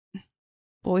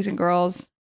 boys and girls.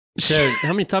 Jared,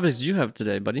 how many topics did you have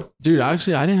today, buddy? dude?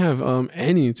 Actually, I didn't have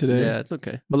any today. Yeah, it's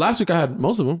okay. But last week I had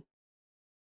most of them.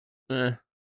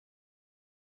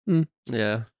 Hmm.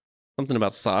 Yeah. Something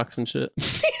about socks and shit.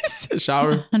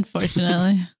 Shower.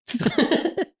 Unfortunately.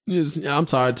 Yeah, I'm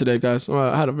tired today, guys.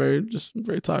 I had a very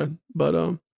tired. But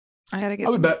I gotta get.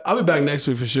 I'll be back. I'll be back next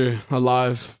week for sure.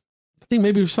 Alive. I think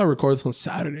maybe we start recording this on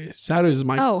Saturdays. Saturdays is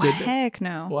my Oh good day. heck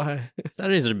no! Why?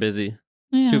 Saturdays are busy.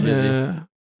 Yeah. Too busy. Yeah.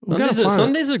 We gotta find-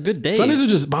 Sundays are good days. Sundays are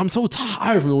just. But I'm so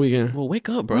tired from the weekend. Well, wake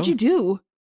up, bro. What'd you do?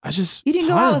 I just. You didn't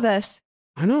go out with us.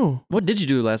 I know. What did you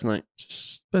do last night?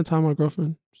 Just spend time with my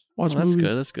girlfriend. Watch Oh, that's movies.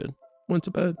 good. That's good. Went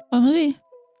to bed. What movie?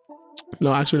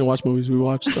 No, actually, we didn't watch movies. We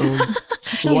watched.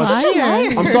 Such We a watched-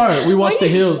 liar. I'm sorry. We watched The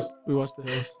Hills. We watched The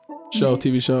Hills.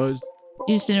 TV show.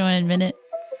 You just didn't want to admit it.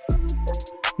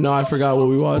 No, I forgot what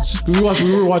we watched. We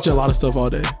were watching a lot of stuff all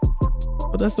day.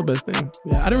 But that's the best thing.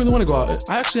 Yeah, I didn't really want to go out.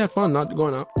 I actually had fun not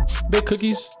going out. Baked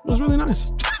cookies. It was really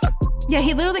nice. Yeah,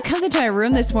 he literally comes into my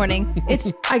room this morning. It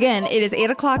is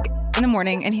 8:00 in the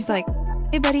morning, and he's like,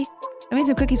 "Hey, buddy, I made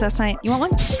some cookies last night. You want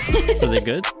one?" Are they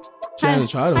good? Shannon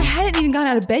tried I them. hadn't even gotten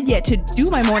out of bed yet to do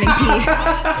my morning pee.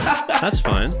 That's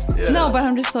fine. Yeah. No, but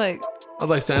I'm just like, I was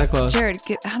like Santa Claus. Jared,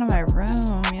 get out of my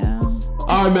room, you know?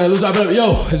 All right, man. Let's wrap it up.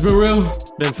 Yo, it's been real.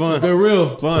 Been fun. It's been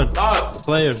real. Fun. Thoughts.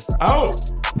 Players. Out.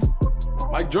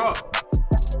 Mic drop.